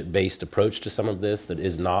relationship-based approach to some of this that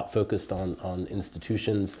is not focused on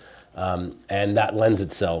institutions, and that lends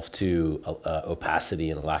itself to opacity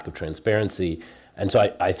and a lack of transparency. And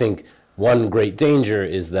so I think one great danger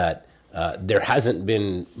is that there hasn't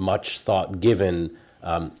been much thought given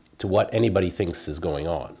to what anybody thinks is going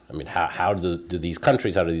on. I mean, how do these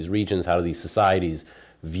countries, how do these regions, how do these societies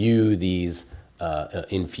view these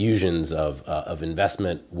infusions of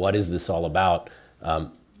investment? What is this all about?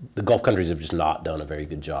 The Gulf countries have just not done a very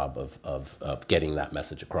good job of getting that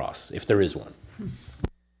message across, if there is one.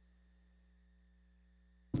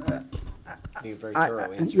 Very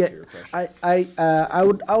thorough answer yeah, to your question. I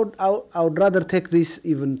would rather take this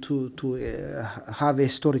even to have a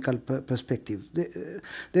historical perspective.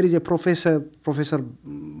 There is a Professor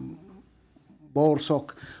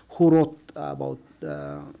Borsok, who wrote about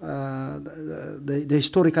the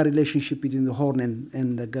historical relationship between the Horn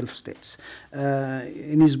and the Gulf states.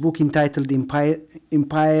 In his book entitled Empire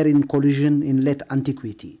in Collision in Late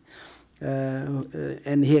Antiquity.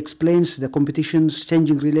 And he explains the competitions,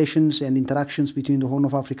 changing relations and interactions between the Horn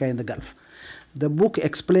of Africa and the Gulf. The book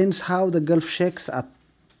explains how the Gulf sheikhs at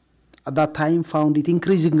that time found it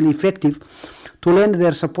increasingly effective to lend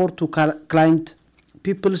their support to client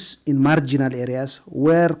peoples in marginal areas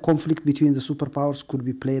where conflict between the superpowers could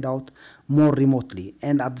be played out more remotely,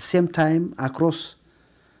 and at the same time across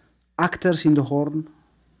actors in the Horn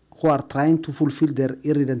who are trying to fulfill their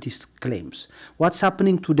irredentist claims. What's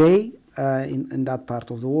happening today in that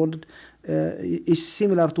part of the world is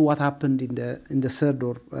similar to what happened in the 3rd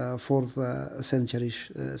or 4th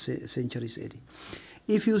centuries AD.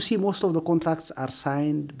 If you see, most of the contracts are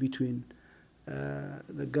signed between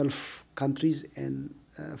the Gulf countries and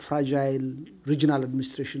fragile regional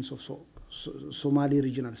administrations of Somali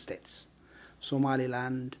regional states,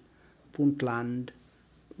 Somaliland, Puntland,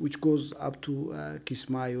 which goes up to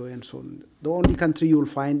Kismayo and so on. The only country you will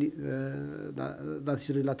find that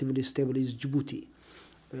is relatively stable is Djibouti.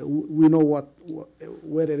 We know where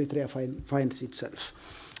Eritrea finds itself.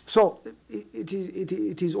 So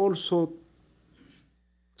it is also,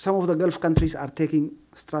 some of the Gulf countries are taking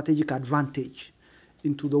strategic advantage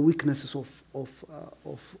into the weaknesses of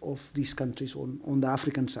these countries on the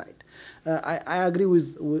African side. I agree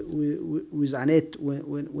with Annette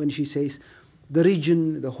when she says the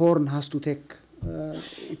region, the Horn, has to take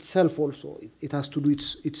itself also. It has to do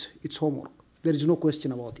its homework. There is no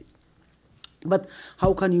question about it. But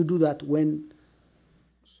how can you do that when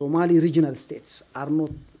Somali regional states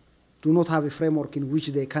do not have a framework in which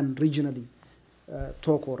they can regionally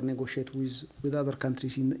talk or negotiate with other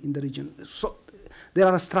countries in the region? So there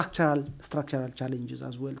are structural challenges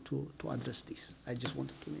as well to address this. I just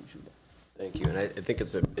wanted to mention that. Thank you, and I think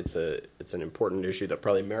it's an important issue that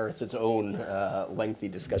probably merits its own lengthy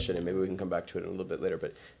discussion, and maybe we can come back to it a little bit later.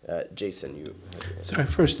 But Jason, you. Sorry,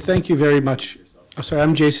 first, thank you very much. Oh, sorry,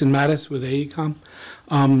 I'm Jason Mattis with AECOM.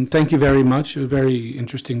 Thank you very much. A very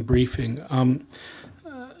interesting briefing. And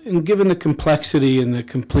given the complexity and the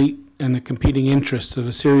competing interests of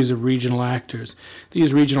a series of regional actors,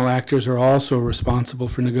 these regional actors are also responsible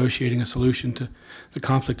for negotiating a solution to the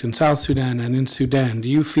conflict in South Sudan and in Sudan. Do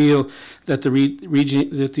you feel that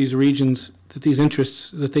these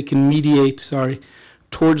interests, that they can mediate,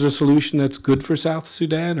 towards a solution that's good for South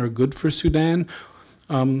Sudan or good for Sudan?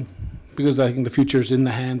 Because I think the future is in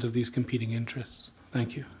the hands of these competing interests.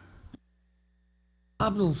 Thank you.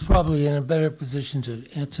 Abdul's probably in a better position to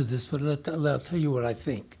answer this, but I'll tell you what I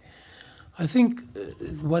think. I think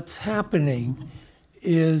what's happening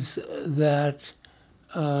is that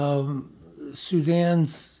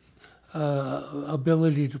Sudan's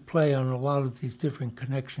ability to play on a lot of these different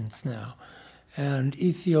connections now, and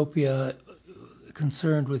Ethiopia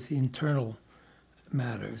concerned with internal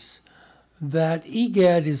matters, that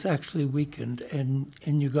IGAD is actually weakened and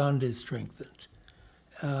Uganda is strengthened.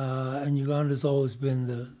 And Uganda's always been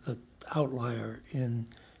the outlier in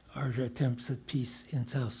our attempts at peace in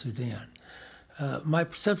South Sudan. My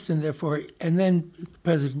perception, therefore, and then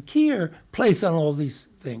President Kiir plays on all these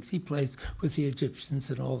things. He plays with the Egyptians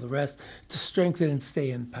and all the rest to strengthen and stay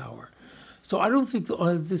in power. So I don't think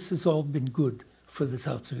this has all been good for the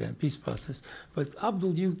South Sudan peace process. But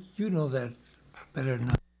Abdul, you know that better than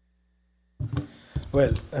I.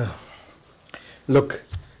 Well, look,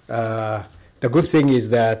 the good thing is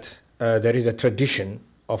that there is a tradition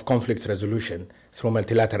of conflict resolution through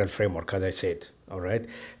multilateral framework, as I said, all right?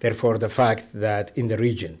 Therefore, the fact that in the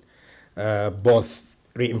region, both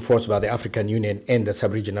reinforced by the African Union and the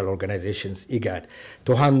sub-regional organizations, IGAD,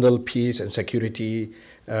 to handle peace and security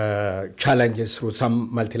challenges through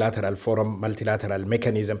some multilateral forum, multilateral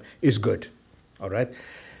mechanism is good, all right?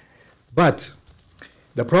 But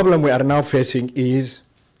the problem we are now facing is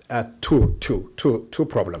two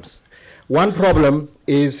problems. One problem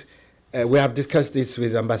is, we have discussed this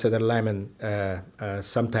with Ambassador Lyman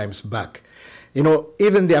sometimes back. You know,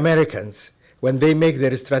 even the Americans, when they make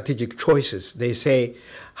their strategic choices, they say,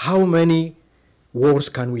 how many wars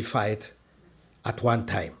can we fight at one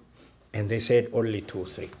time? And they said only 2 or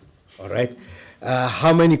 3, all right?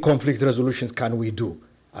 How many conflict resolutions can we do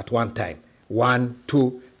at one time? 1,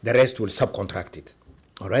 2, The rest will subcontract it.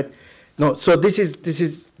 All right? No, so this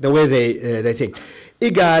is the way they think.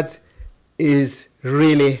 IGAD is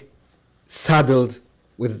really saddled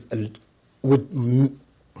with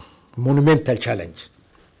monumental challenge.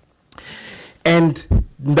 And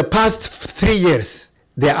in the past 3 years,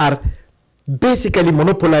 they are basically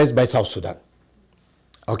monopolized by South Sudan.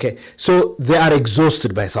 Okay, so they are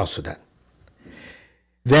exhausted by South Sudan.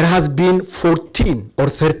 There has been 14 or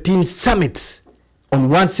 13 summits on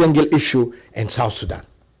one single issue in South Sudan.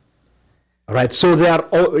 All right, so they are,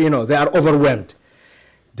 they are overwhelmed.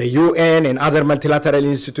 The UN and other multilateral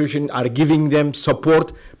institutions are giving them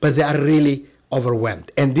support, but they are really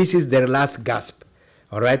overwhelmed. And this is their last gasp.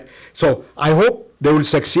 All right, so I hope they will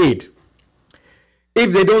succeed.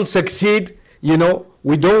 If they don't succeed,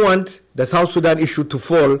 we don't want the South Sudan issue to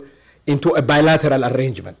fall into a bilateral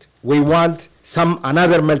arrangement. We want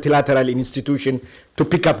another multilateral institution to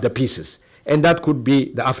pick up the pieces, and that could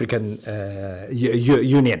be the African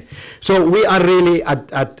Union. So we are really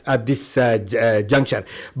at this juncture.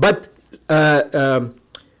 But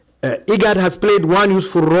IGAD has played one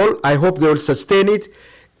useful role. I hope they will sustain it.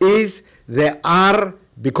 They are,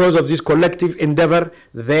 because of this collective endeavor,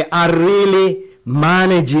 they are really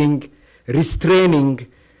managing, restraining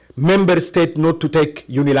member states not to take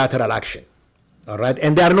unilateral action. All right,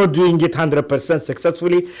 and they are not doing it 100%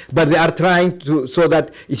 successfully, but they are trying to, so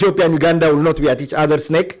that Ethiopia and Uganda will not be at each other's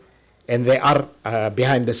neck, and they are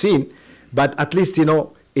behind the scene, but at least,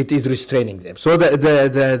 it is restraining them. So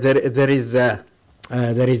there is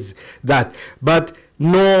that, but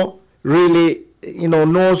no, really,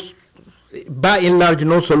 by and large,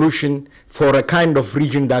 no solution for a kind of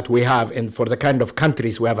region that we have and for the kind of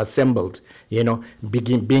countries we have assembled,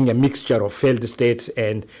 being a mixture of failed states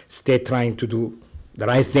and state trying to do the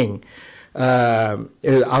right thing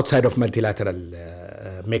outside of multilateral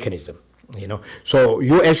mechanism. So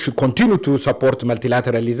U.S. should continue to support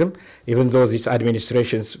multilateralism, even though this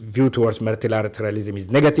administration's view towards multilateralism is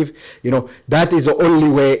negative. That is the only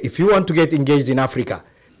way. If you want to get engaged in Africa,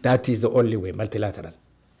 that is the only way, multilateral.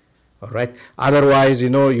 All right. Otherwise,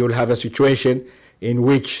 you'll have a situation in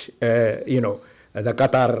which, the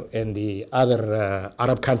Qatar and the other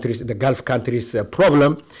Arab countries, the Gulf countries'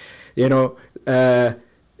 problem, if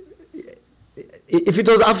it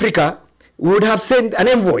was Africa, we would have sent an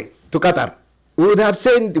envoy to Qatar. We would have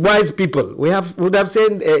sent wise people. We would have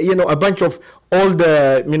sent, a bunch of all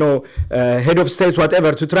the, head of states,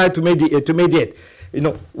 whatever, to try to mediate. We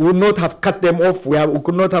would not have cut them off. We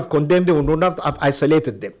could not have condemned them. We would not have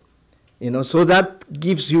isolated them. So that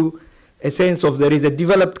gives you a sense of there is a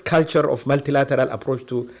developed culture of multilateral approach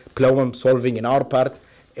to problem solving in our part,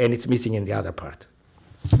 and it's missing in the other part.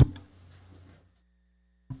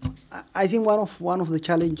 I think one of the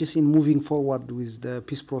challenges in moving forward with the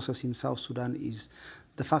peace process in South Sudan is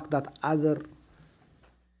the fact that other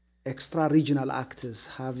extra-regional actors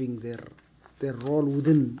having their role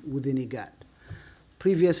within IGAD.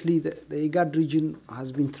 Previously, the IGAD region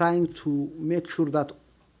has been trying to make sure that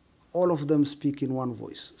all of them speak in one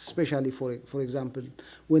voice, especially, for example,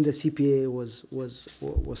 when the CPA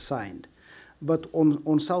was signed. But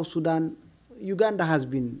on South Sudan, Uganda has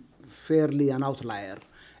been fairly an outlier,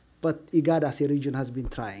 but IGAD as a region has been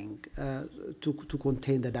trying to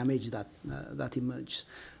contain the damage that emerges.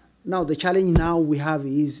 Now, the challenge now we have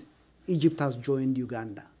is Egypt has joined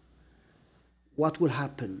Uganda. What will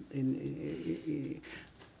happen?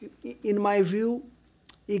 In my view,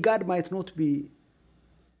 IGAD might not be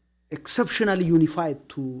exceptionally unified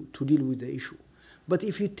to deal with the issue. But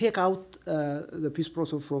if you take out the peace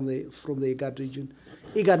process from the IGAD region,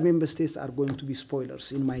 IGAD member states are going to be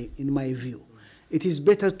spoilers in my view. It is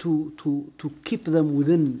better to keep them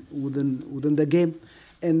within the game,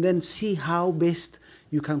 and then see how best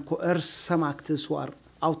you can coerce some actors who are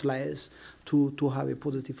outliers to have a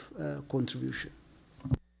positive contribution.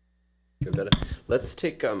 Let's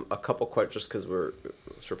take a couple questions, just because we're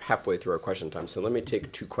sort of halfway through our question time. So let me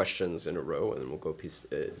take 2 questions in a row, and then we'll go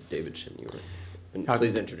David Shin. And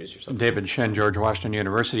please introduce yourself. David Shin, George Washington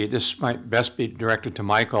University. This might best be directed to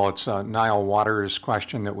Michael. It's a Nile waters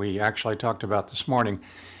question that we actually talked about this morning.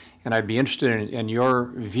 And I'd be interested in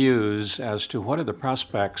your views as to what are the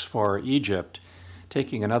prospects for Egypt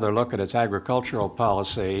taking another look at its agricultural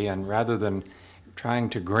policy, and rather than trying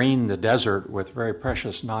to green the desert with very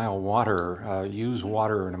precious Nile water, use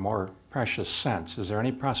water in a more precious sense. Is there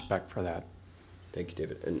any prospect for that? Thank you,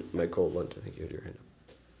 David. And Michael Lunt, I think you had your hand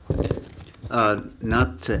up.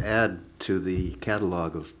 Not to add to the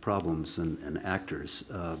catalog of problems and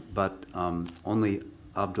actors, but only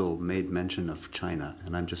Abdul made mention of China,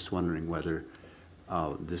 and I'm just wondering whether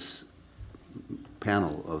this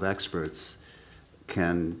panel of experts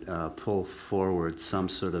can pull forward some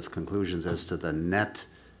sort of conclusions as to the net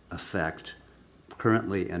effect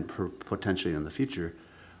currently and potentially in the future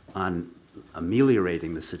on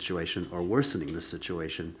ameliorating the situation or worsening the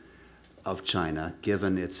situation of China,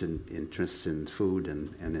 given its interests in food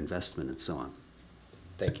and investment and so on.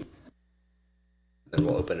 Thank you. Then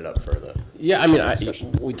we'll open it up for the Yeah, I mean,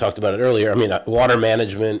 we talked about it earlier. I mean, water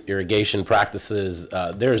management, irrigation practices,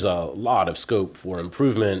 there's a lot of scope for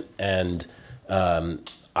improvement, and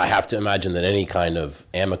I have to imagine that any kind of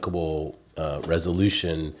amicable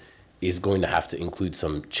resolution is going to have to include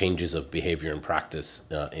some changes of behavior and practice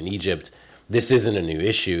in Egypt. This isn't a new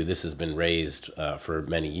issue. This has been raised for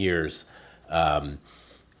many years.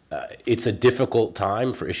 It's a difficult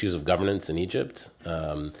time for issues of governance in Egypt.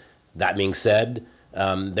 That being said,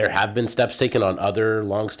 there have been steps taken on other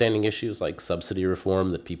longstanding issues like subsidy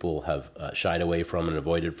reform that people have shied away from and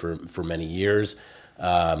avoided for many years.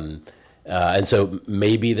 And so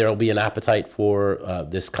maybe there'll be an appetite for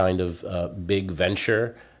this kind of big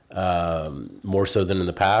venture, more so than in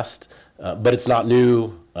the past. But it's not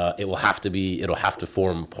new. It'll have to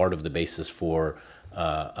form part of the basis for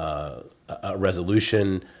a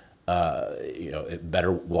resolution.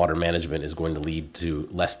 Better water management is going to lead to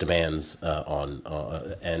less demands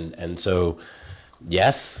and so,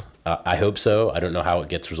 yes, I hope so. I don't know how it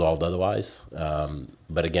gets resolved otherwise.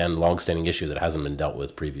 But again, longstanding issue that hasn't been dealt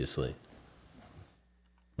with previously.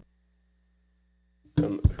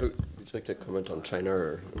 Would you like to comment on China?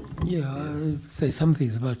 Or? Yeah, I'll say some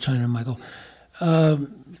things about China, Michael.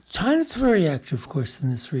 China's very active, of course, in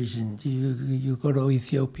this region. You go to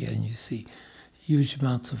Ethiopia and you see huge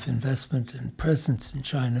amounts of investment and presence in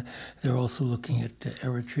China. They're also looking at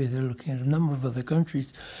Eritrea. They're looking at a number of other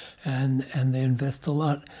countries, and they invest a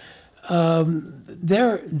lot.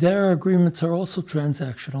 Their agreements are also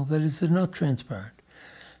transactional. That is, they're not transparent.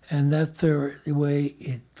 And that their way,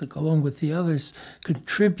 along with the others,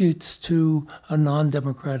 contributes to a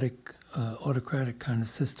non-democratic, autocratic kind of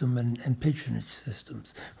system and patronage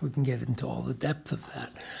systems. We can get into all the depth of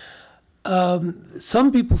that.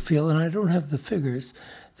 Some people feel, and I don't have the figures,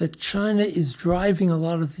 that China is driving a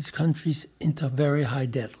lot of these countries into very high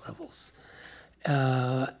debt levels.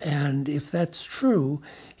 And if that's true,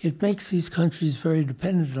 it makes these countries very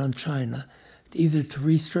dependent on China, either to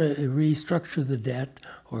restructure the debt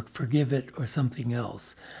or forgive it or something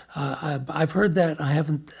else. I've heard that.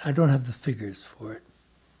 I don't have the figures for it.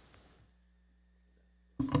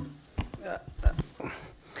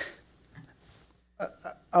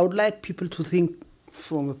 I would like people to think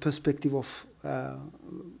from a perspective of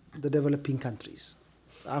the developing countries,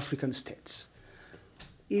 African states.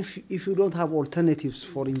 If you don't have alternatives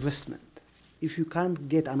for investment, if you can't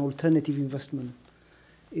get an alternative investment,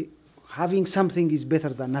 having something is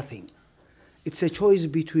better than nothing. It's a choice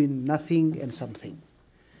between nothing and something.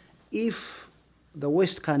 If the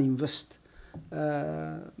West can invest,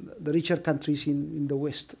 the richer countries in the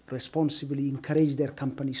West responsibly encourage their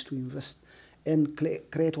companies to invest and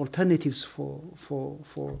create alternatives for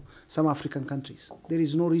some African countries. There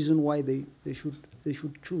is no reason why they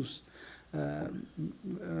should choose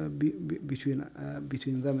between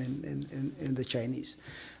them and the Chinese.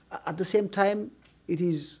 At the same time, it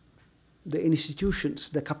is the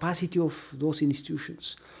institutions, the capacity of those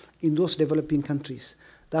institutions in those developing countries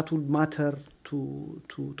that would matter to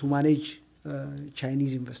manage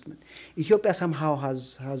Chinese investment. Ethiopia somehow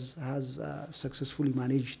has successfully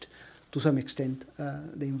managed to some extent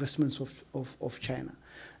the investments of China.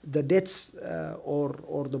 The debts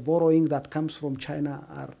or the borrowing that comes from China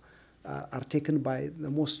are taken by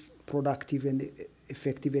the most productive and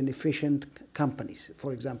effective and efficient companies.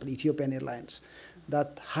 For example, Ethiopian Airlines,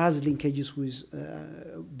 that has linkages with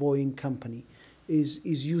Boeing company,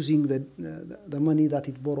 is using the money that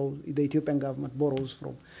it borrows, the Ethiopian government borrows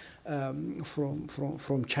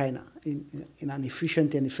from China in an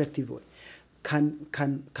efficient and effective way. Can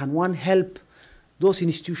one help those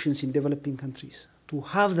institutions in developing countries to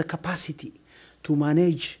have the capacity to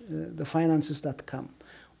manage the finances that come,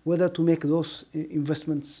 whether to make those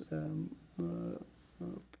investments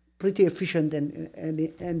pretty efficient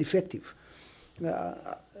and effective?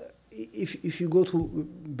 If you go to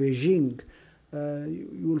Beijing,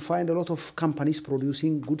 you will find a lot of companies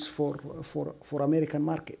producing goods for American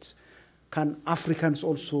markets. Can Africans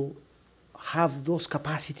also have those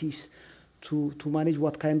capacities to manage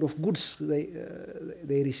what kind of goods they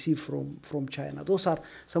receive from China? Those are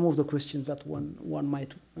some of the questions that one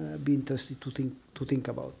might be interested to think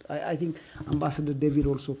about. I think Ambassador David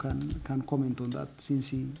also can comment on that, since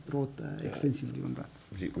he wrote extensively on that.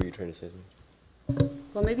 Were you trying to say something?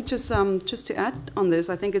 Well, maybe just to add on this,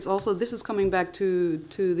 I think it's also, this is coming back to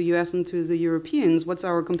the US and to the Europeans. What's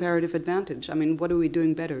our comparative advantage? I mean, what are we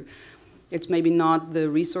doing better? It's maybe not the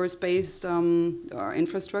resource-based or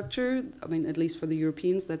infrastructure. I mean, at least for the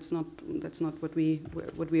Europeans, that's not what we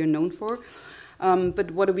are known for.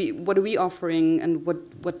 But what are we offering, and what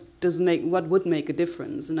would make a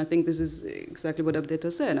difference? And I think this is exactly what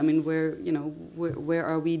Abdeta said. I mean, where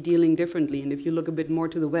are we dealing differently? And if you look a bit more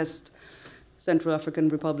to the west, Central African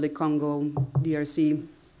Republic, Congo, DRC,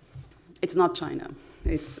 it's not China.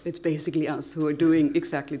 It's basically us who are doing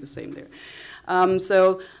exactly the same there.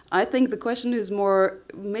 So I think the question is more,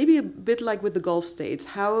 maybe a bit like with the Gulf states,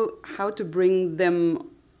 how to bring them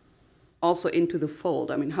also into the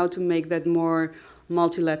fold. I mean, how to make that more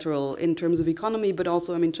multilateral in terms of economy, but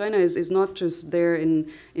also, I mean, China is not just there in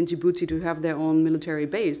Djibouti to have their own military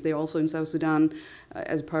base. They're also in South Sudan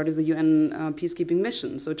as part of the UN peacekeeping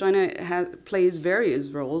mission. So China plays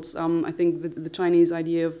various roles. I think the Chinese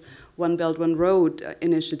idea of One Belt, One Road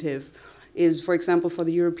initiative is, for example, for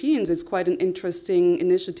the Europeans, it's quite an interesting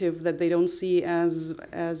initiative that they don't see as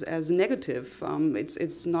negative.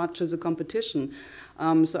 It's not just a competition.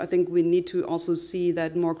 So I think we need to also see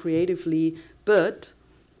that more creatively, but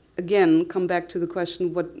again, come back to the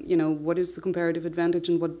question: what is the comparative advantage,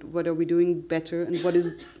 and what are we doing better, and what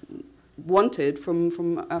is wanted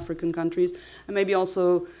from African countries, and maybe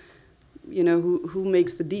also, who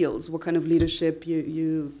makes the deals? What kind of leadership?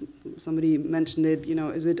 Somebody mentioned it.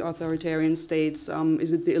 Is it authoritarian states?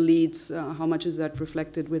 Is it the elites? How much is that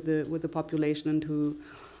reflected with the population, and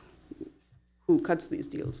who cuts these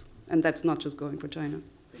deals? And that's not just going for China.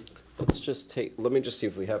 Let me just see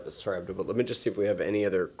if we have, sorry, Abdul, but let me just see if we have any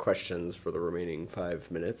other questions for the remaining 5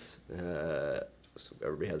 minutes. So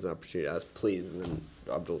everybody has an opportunity to ask, please, and then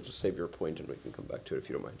Abdul, just save your point and we can come back to it if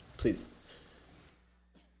you don't mind. Please.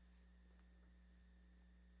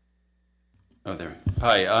 Oh, there.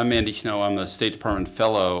 Hi, I'm Andy Snow. I'm the State Department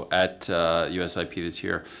Fellow at USIP this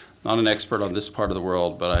year. Not an expert on this part of the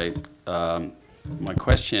world, but my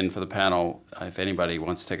question for the panel, if anybody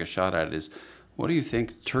wants to take a shot at it, is what do you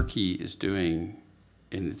think Turkey is doing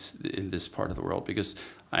in this part of the world? Because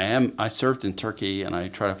I served in Turkey and I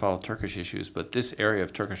try to follow Turkish issues, but this area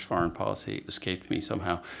of Turkish foreign policy escaped me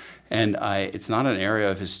somehow. And it's not an area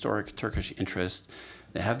of historic Turkish interest.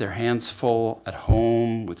 They have their hands full at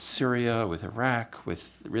home with Syria, with Iraq,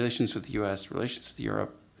 with relations with the US, relations with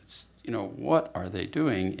Europe. It's, what are they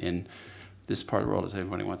doing in this part of the world? If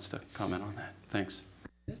anybody wants to comment on that. Thanks.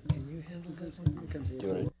 Can you handle this?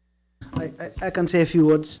 I can say a few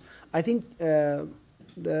words. I think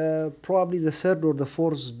probably the third or the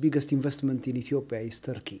fourth biggest investment in Ethiopia is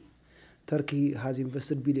Turkey. Turkey has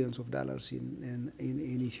invested billions of dollars in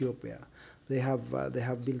Ethiopia. They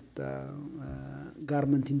have built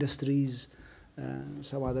garment industries,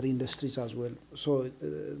 some other industries as well. So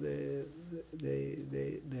they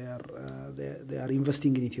are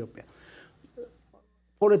investing in Ethiopia.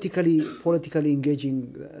 Politically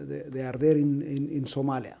engaging, they are there in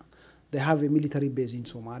Somalia. They have a military base in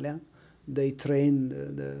Somalia. They train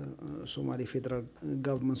the Somali federal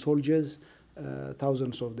government soldiers,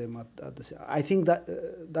 thousands of them at the. I think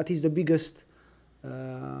that is the biggest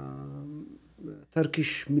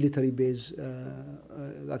Turkish military base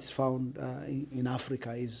that's found in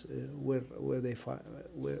Africa, is where they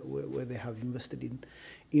have invested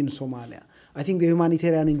in Somalia. I think the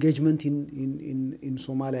humanitarian engagement in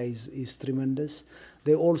Somalia is tremendous.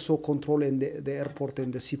 They also control the airport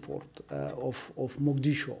and the seaport of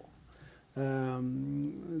Mogadishu.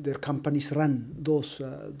 Their companies run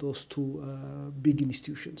those two big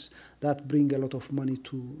institutions that bring a lot of money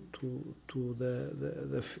to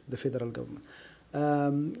the federal government.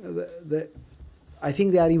 I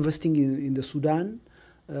think they are investing in the Sudan.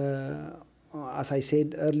 As I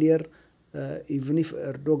said earlier, even if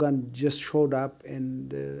Erdogan just showed up and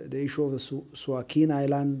the issue of the Suakin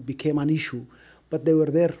Island became an issue, but they were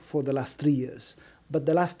there for the last 3 years. But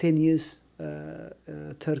the last 10 years,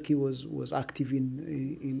 Turkey was active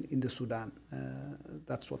in the Sudan.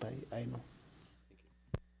 That's what I know.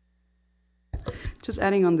 Just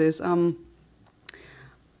adding on this, I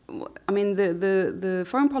mean, the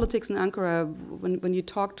foreign politics in Ankara, when you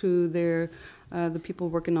talk to the people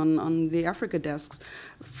working on the Africa desks,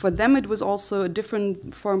 for them it was also a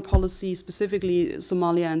different foreign policy, specifically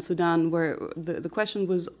Somalia and Sudan, where the question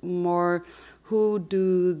was more, who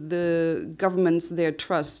do the governments there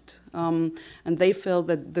trust? And they felt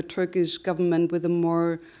that the Turkish government with a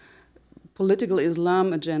more political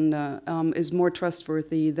Islam agenda is more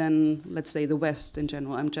trustworthy than, let's say, the West in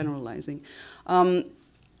general. I'm generalizing.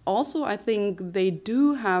 Also, I think they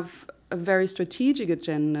do have a very strategic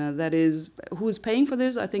agenda. That is, who is paying for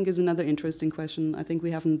this, I think, is another interesting question. I think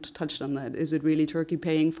we haven't touched on that. Is it really Turkey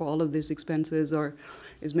paying for all of these expenses, or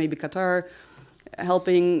is maybe Qatar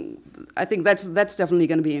helping? I think that's definitely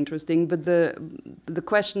going to be interesting. But the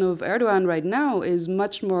question of Erdogan right now is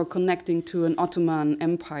much more connecting to an Ottoman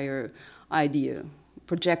Empire idea,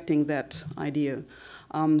 projecting that idea.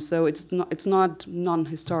 So it's not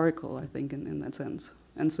non-historical, I think, in that sense.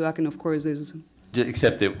 And Suakin, of course, is...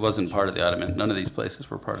 Except it wasn't part of the Ottoman. None of these places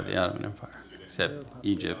were part of the Ottoman Empire, except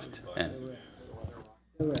Egypt and...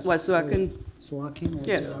 Was Suakin? Suakin?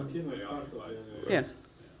 Yes. Yes.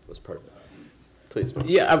 Was part of it. Please.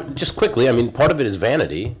 Yeah, just quickly, I mean, part of it is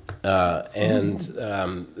vanity and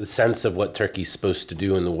the sense of what Turkey's supposed to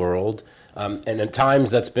do in the world. And at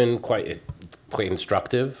times that's been quite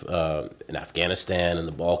instructive in Afghanistan and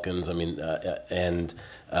the Balkans. I mean, and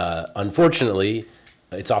unfortunately,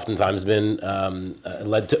 it's oftentimes been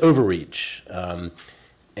led to overreach.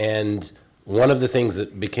 And one of the things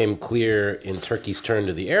that became clear in Turkey's turn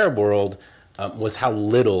to the Arab world was how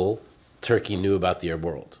little Turkey knew about the Arab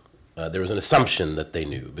world. There was an assumption that they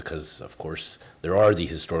knew because, of course, there are these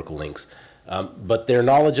historical links. But their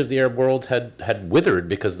knowledge of the Arab world had withered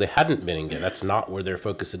because they hadn't been engaged. That's not where their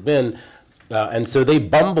focus had been. And so they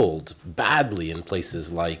bumbled badly in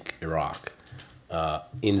places like Iraq,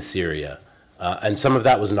 in Syria. And some of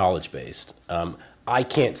that was knowledge-based. I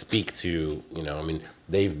can't speak to, I mean,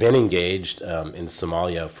 they've been engaged in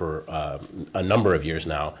Somalia for a number of years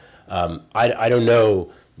now. I don't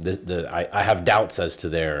know, I have doubts as to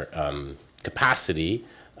their capacity.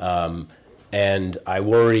 And I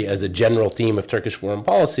worry, as a general theme of Turkish foreign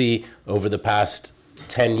policy over the past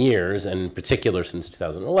 10 years, and in particular since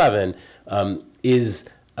 2011, is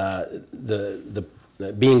the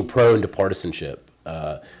being prone to partisanship.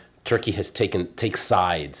 Turkey has takes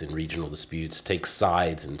sides in regional disputes, takes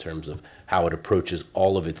sides in terms of how it approaches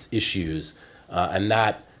all of its issues, and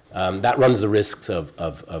that runs the risks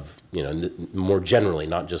of more generally,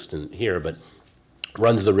 not just in here, but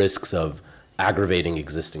runs the risks of aggravating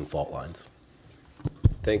existing fault lines.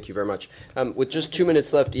 Thank you very much. With just 2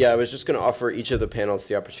 minutes left, I was just going to offer each of the panelists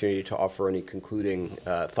the opportunity to offer any concluding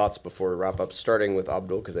thoughts before we wrap up, starting with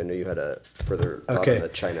Abdul, because I know you had a further thought on the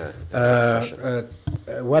China question.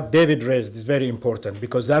 What David raised is very important,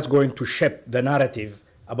 because that's going to shape the narrative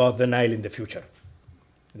about the Nile in the future,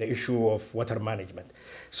 the issue of water management.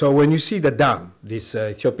 So when you see the dam, this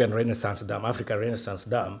Ethiopian Renaissance Dam, African Renaissance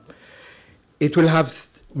Dam, it will have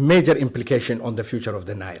major implication on the future of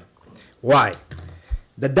the Nile. Why?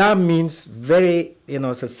 The dam means very,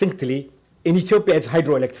 succinctly, in Ethiopia it's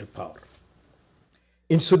hydroelectric power.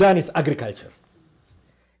 In Sudan it's agriculture.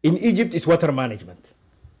 In Egypt it's water management.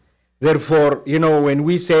 Therefore, when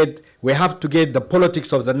we said we have to get the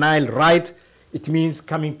politics of the Nile right, it means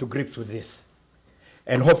coming to grips with this.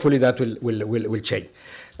 And hopefully that will change.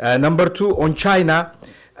 Number two, on China,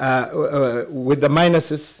 with the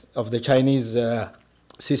minuses of the Chinese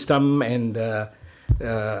system and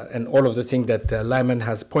all of the things that Lyman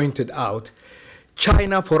has pointed out,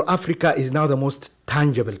 China for Africa is now the most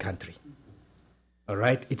tangible country. All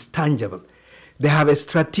right? It's tangible. They have a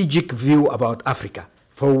strategic view about Africa,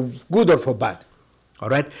 for good or for bad. All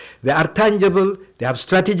right? They are tangible, they have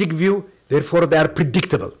strategic view, therefore they are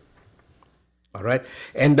predictable. All right?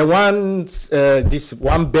 And the ones, this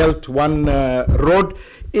one belt, one road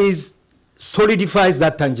solidifies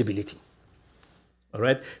that tangibility. All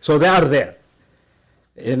right? So they are there.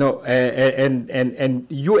 And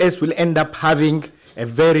U.S. will end up having a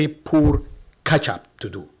very poor catch-up to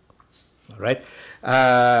do. All right?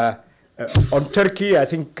 On Turkey, I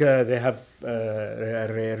think they have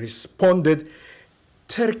responded.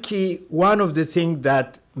 Turkey, one of the things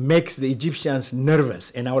that makes the Egyptians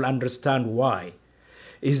nervous, and I will understand why,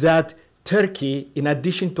 is that Turkey, in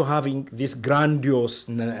addition to having this grandiose,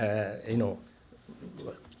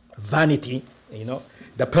 vanity,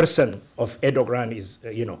 the person of Erdogan is,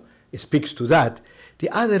 speaks to that. The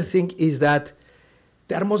other thing is that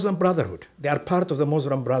they are Muslim Brotherhood. They are part of the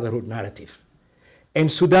Muslim Brotherhood narrative.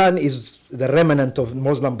 And Sudan is the remnant of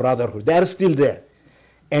Muslim Brotherhood. They are still there.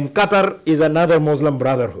 And Qatar is another Muslim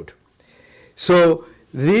Brotherhood. So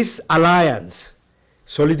this alliance,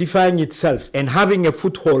 solidifying itself and having a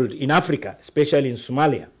foothold in Africa, especially in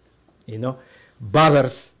Somalia,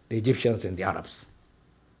 bothers the Egyptians and the Arabs.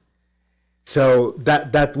 So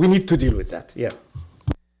that we need to deal with that, yeah.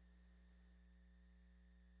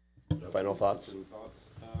 Final thoughts?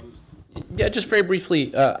 Yeah, just very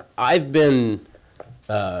briefly, I've been,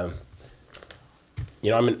 I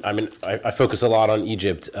focus a lot on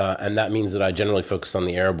Egypt, and that means that I generally focus on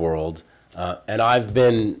the Arab world. And I've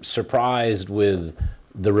been surprised with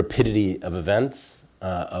the rapidity of events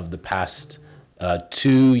of the past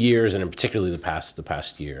 2 years, and in particularly the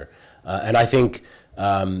past year. And I think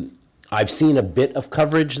I've seen a bit of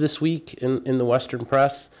coverage this week in the Western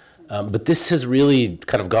press, but this has really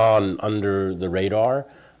kind of gone under the radar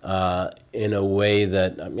in a way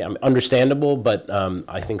that, I mean, understandable, but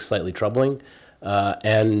I think slightly troubling.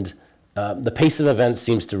 And the pace of events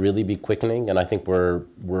seems to really be quickening, and I think we're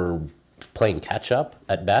playing catch up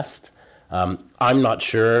at best. I'm not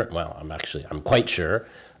sure, well, I'm quite sure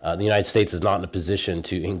the United States is not in a position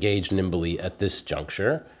to engage nimbly at this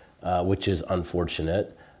juncture, which is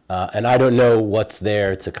unfortunate. And I don't know what's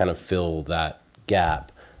there to kind of fill that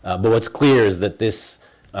gap. But what's clear is that this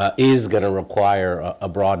is going to require a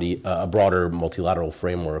broader multilateral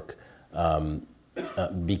framework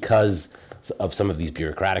because of some of these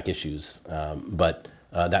bureaucratic issues. But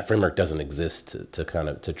that framework doesn't exist to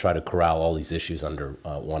try to corral all these issues under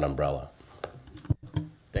one umbrella.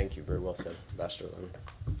 Thank you. Very well said, Ambassador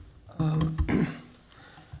Lemon.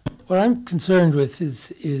 What I'm concerned with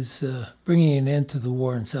is bringing an end to the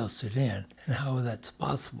war in South Sudan and how that's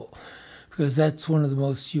possible, because that's one of the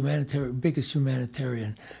most biggest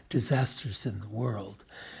humanitarian disasters in the world.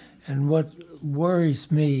 And what worries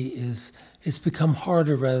me is it's become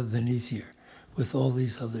harder rather than easier with all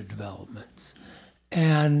these other developments.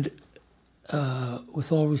 And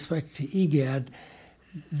with all respect to IGAD,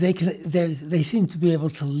 they seem to be able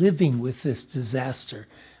to living with this disaster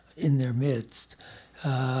in their midst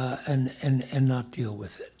and not deal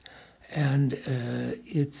with it. And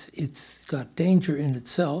it's got danger in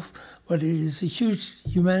itself, but it is a huge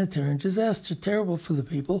humanitarian disaster, terrible for the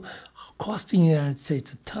people, costing the United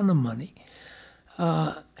States a ton of money.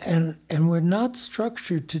 And we're not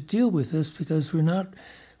structured to deal with this because we're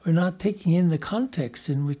not taking in the context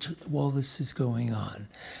in which all this is going on.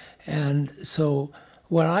 And so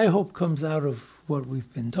what I hope comes out of what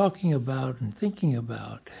we've been talking about and thinking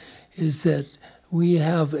about is that we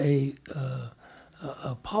have a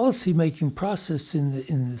policy-making process in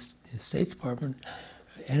the State Department,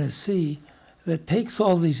 NSC, that takes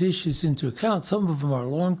all these issues into account. Some of them are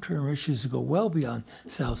long-term issues that go well beyond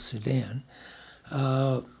South Sudan,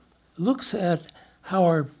 looks at how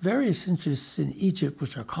our various interests in Egypt,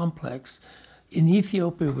 which are complex, in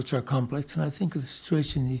Ethiopia, which are complex, and I think the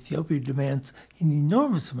situation in Ethiopia demands an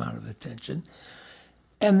enormous amount of attention,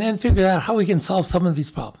 and then figure out how we can solve some of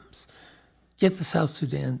these problems. Get the South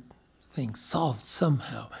Sudan thing solved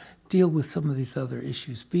somehow, deal with some of these other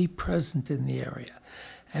issues, be present in the area.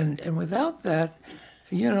 And without that,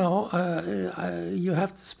 you know, you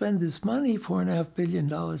have to spend this money, $4.5 billion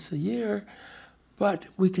a year, but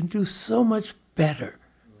we can do so much better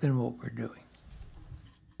than what we're doing.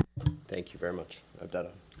 Thank you very much,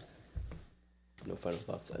 Abdeta. No final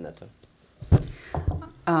thoughts, Annetta?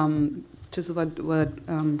 Just what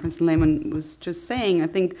President Lehman was just saying,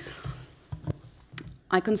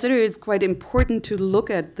 I consider it's quite important to look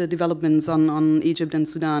at the developments on Egypt and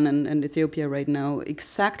Sudan and Ethiopia right now,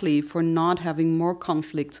 exactly for not having more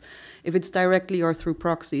conflicts, if it's directly or through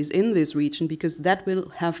proxies in this region, because that will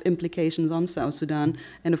have implications on South Sudan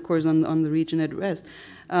and, of course, on the region at rest.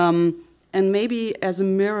 And maybe as a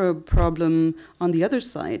mirror problem on the other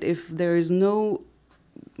side, if there is no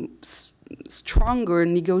stronger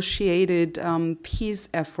negotiated peace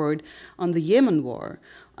effort on the Yemen war,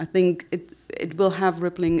 I think it will have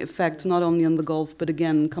rippling effects not only on the Gulf, but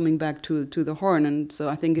again, coming back to the Horn. And so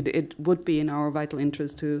I think it would be in our vital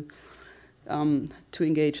interest to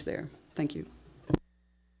engage there. Thank you.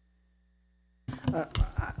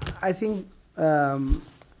 I think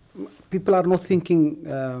people are not thinking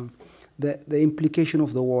the implication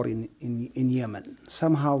of the war in Yemen.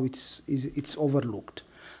 Somehow it's overlooked.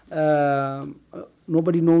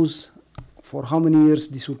 Nobody knows for how many years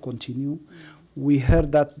this will continue. We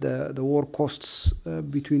heard that the war costs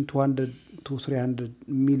between $200 to $300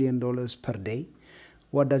 million per day.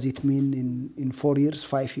 What does it mean in 4 years,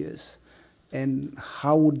 5 years? And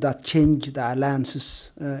how would that change the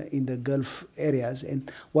alliances in the Gulf areas? And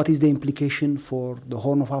what is the implication for the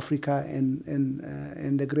Horn of Africa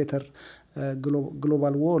and the greater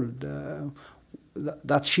global world?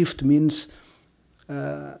 That shift means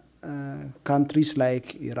countries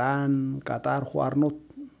like Iran, Qatar, who are not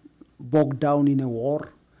bogged down in a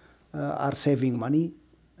war, are saving money.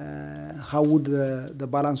 How would the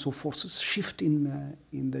balance of forces shift in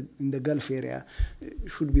the Gulf area?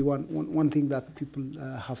 Should be one thing that people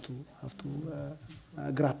have to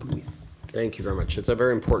grapple with. Thank you very much. It's a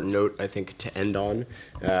very important note, I think, to end on.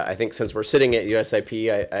 I think since we're sitting at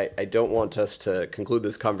USIP, I don't want us to conclude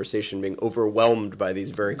this conversation being overwhelmed by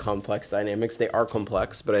these very complex dynamics. They are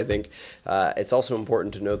complex, but I think it's also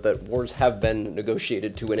important to note that wars have been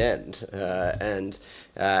negotiated to an end,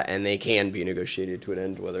 and they can be negotiated to an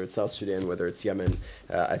end, whether it's South Sudan, whether it's Yemen.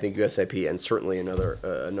 I think USIP and certainly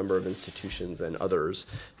a number of institutions and others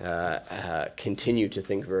continue to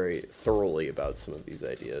think very thoroughly about some of these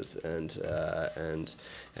ideas, and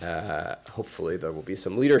hopefully there will be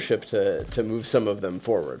some leadership to move some of them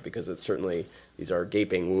forward, because it's certainly, these are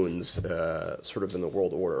gaping wounds sort of in the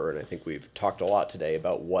world order, and I think we've talked a lot today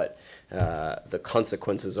about what the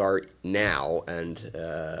consequences are now, and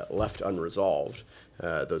left unresolved.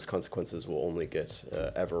 Those consequences will only get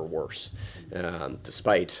ever worse.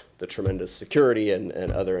 Despite the tremendous security and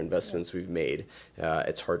other investments we've made,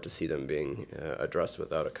 it's hard to see them being addressed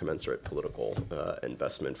without a commensurate political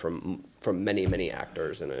investment from many, many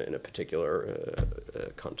actors in a particular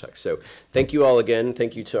context. So thank you all again.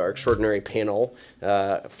 Thank you to our extraordinary panel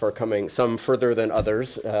for coming, some further than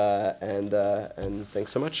others, and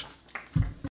thanks so much.